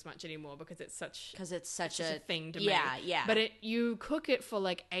to do as much anymore because it's such a thing to make. Yeah. But you cook it for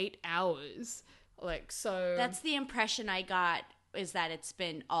like 8 hours, like so. That's the impression I got, is that it's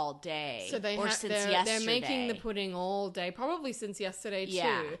been all day. So since yesterday. They're making the pudding all day, probably since yesterday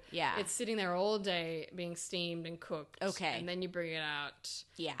too. Yeah. It's sitting there all day being steamed and cooked. Okay. And then you bring it out.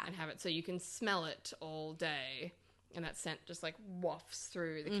 Yeah. And have it so you can smell it all day. And that scent just like wafts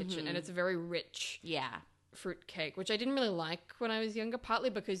through the kitchen, and it's a very rich fruit cake, which I didn't really like when I was younger, partly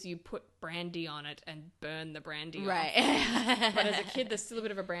because you put brandy on it and burn the brandy off. But as a kid, there's still a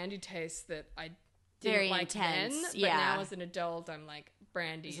bit of a brandy taste that I didn't very like intense. then. But now as an adult, I'm like,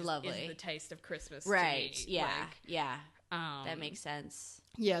 brandy is the taste of Christmas to me. That makes sense.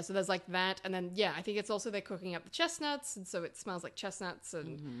 Yeah, so there's like that, and then I think it's also they're cooking up the chestnuts, and so it smells like chestnuts,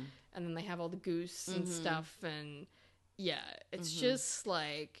 and then they have all the goose and stuff, and it's just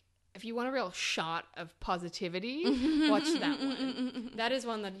like, if you want a real shot of positivity, watch that one. That is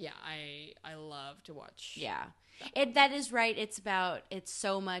one that I love to watch. Yeah, that is right. It's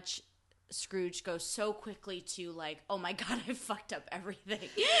so much. Scrooge goes so quickly to like, oh my god, I fucked up everything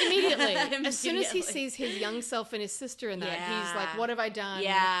immediately. As soon as he sees his young self and his sister in that, he's like, what have I done?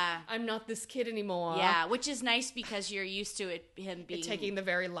 I'm not this kid anymore. Which is nice because you're used to him being taking the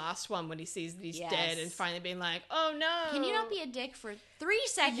very last one when he sees that he's dead and finally being like, oh no, can you not be a dick for 3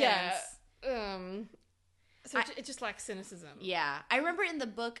 seconds? So it just lacks cynicism. Yeah. I remember in the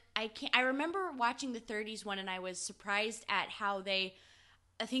book, I remember watching the 30s one, and I was surprised at how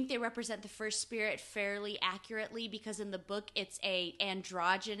I think they represent the first spirit fairly accurately, because in the book it's a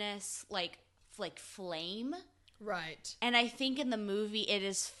androgynous like flame. Right. And I think in the movie it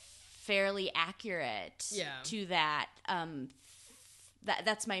is fairly accurate to that.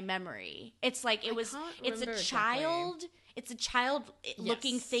 That's my memory. It's like it's a child. Exactly. It's a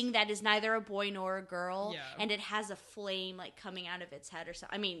child-looking thing that is neither a boy nor a girl, and it has a flame like coming out of its head or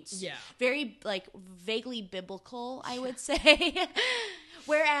something. I mean, very like vaguely biblical, I would say.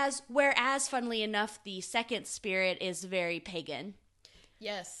 Whereas, funnily enough, the second spirit is very pagan.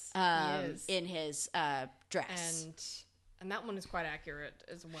 Yes, he is. In his dress, and that one is quite accurate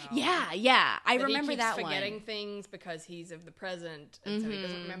as well. Yeah. I remember that one. He keeps forgetting things because he's of the present, and so he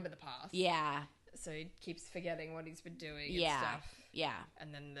doesn't remember the past. Yeah. So he keeps forgetting what he's been doing and stuff. Yeah.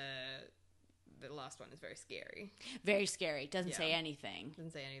 And then the last one is very scary. Very scary. Doesn't say anything.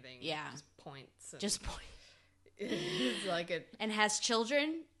 Yeah. Just points. It's like it. And has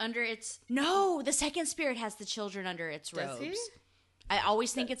children under its... No! The second spirit has the children under its robes. Does he? I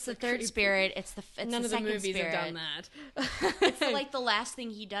always think it's the third spirit. It's None the of the second movies spirit. have done that. It's like the last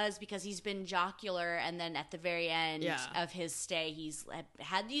thing he does, because he's been jocular, and then at the very end of his stay, he's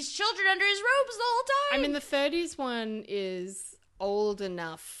had these children under his robes the whole time. I mean, the 30s one is old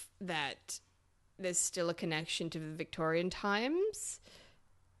enough that there's still a connection to the Victorian times,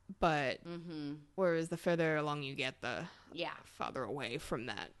 but whereas the further along you get, the farther away from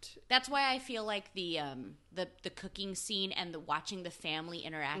that. That's why I feel like the cooking scene and the watching the family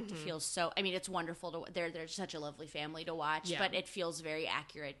interact feels so. I mean, it's wonderful to. They're such a lovely family to watch, but it feels very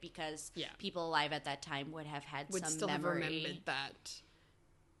accurate because people alive at that time would have had some still memory. have remembered that.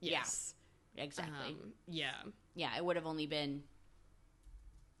 Yes. exactly. Yeah. Yeah, it would have only been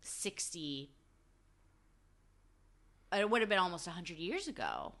 60. It would have been almost 100 years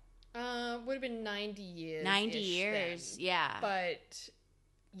ago. Would have been 90 years. 90 years, then. yeah. But,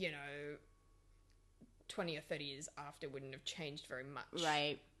 20 or 30 years after wouldn't have changed very much.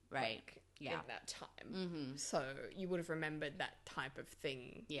 Right. In that time. So you would have remembered that type of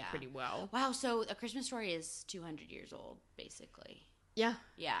thing pretty well. Wow, so A Christmas Story is 200 years old, basically. Yeah.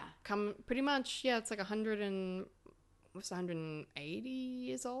 Yeah. Pretty much, yeah, it's like 180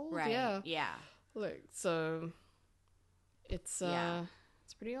 years old? Right, yeah. Look, so it's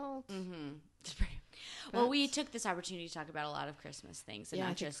pretty old. It's pretty. Well, we took this opportunity to talk about a lot of Christmas things, and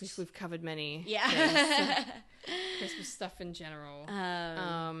I think we've covered many. Yeah, things, Christmas stuff in general.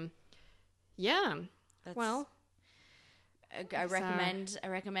 Yeah. Well, I recommend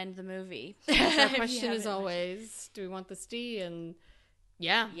the movie. Our question is always, do we want this tea? And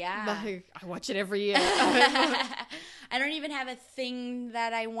yeah, I watch it every year. I don't even have a thing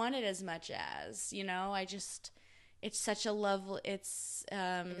that I wanted as much as, it's such a lovely, it's,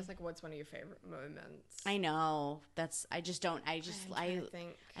 I guess, like, what's one of your favorite moments? I know, I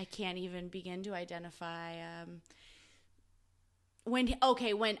can't even begin to identify, when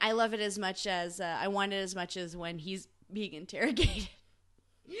I love it as much as, I want it as much as when he's being interrogated.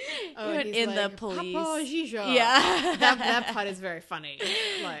 In the police. Papa Gija. Yeah. that part is very funny.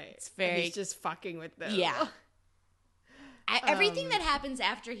 Like, it's very, he's just fucking with them. Yeah. Everything that happens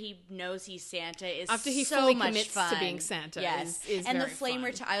after he knows he's Santa is after he so fully much commits fun. to being Santa. Yes, is and very the flame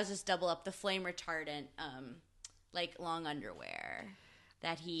fun. I was just double up the flame retardant, like long underwear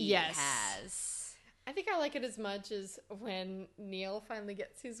that he has. I think I like it as much as when Neil finally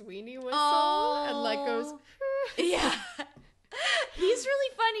gets his weenie whistle and like goes. Yeah. He's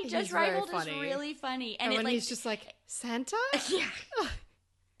really funny. Judge He's very Reinhold funny. is really funny, And when he's just like, Santa? Yeah.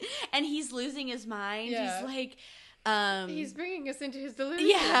 And he's losing his mind. Yeah. He's like. He's bringing us into his delusion.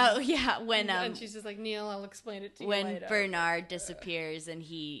 Yeah. When and she's just like, Neil, I'll explain it to you when later. Bernard disappears and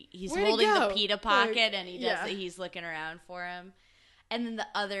he's Where'd holding he go? the pita pocket and he's looking around for him. And then the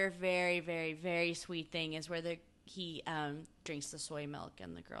other very, very, very sweet thing is where he drinks the soy milk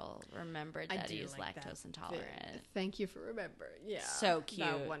and the girl remembered that he's like lactose that. intolerant. Thank you for remembering. Yeah. So cute.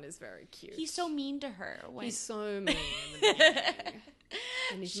 That one is very cute. He's so mean to her. He's so mean in the beginning.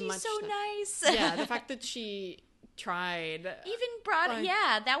 And she's so nice. Yeah, the fact that she tried. Even brought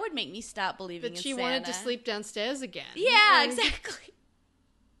that would make me stop believing in That she Santa. wanted to sleep downstairs again. Yeah, exactly.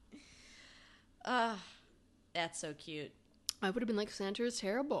 That's so cute. I would have been like, Santa is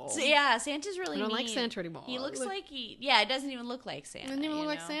terrible. So, yeah, Santa's really mean. I don't like Santa anymore. He looks like it doesn't even look like Santa. It doesn't even look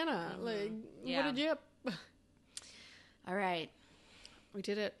like Santa. Like, what a jip. All right. We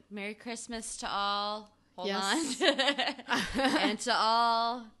did it. Merry Christmas to all. Hold on. Yes. And to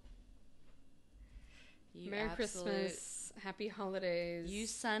all. Merry Christmas. Happy holidays. You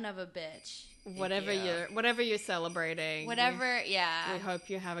son of a bitch. Whatever you're celebrating. Whatever, We hope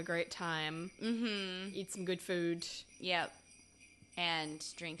you have a great time. Mm-hmm. Eat some good food. Yep. And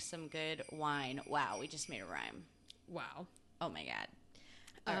drink some good wine. Wow, we just made a rhyme. Wow. Oh my god.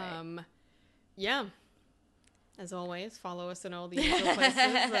 All right. Yeah. As always, follow us in all the usual places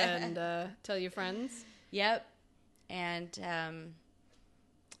and tell your friends. Yep. And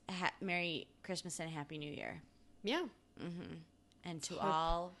Merry Christmas and Happy New Year. Yeah. Mm-hmm. And to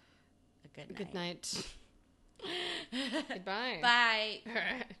all, a good night. Good night. Goodbye. Bye. All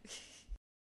right.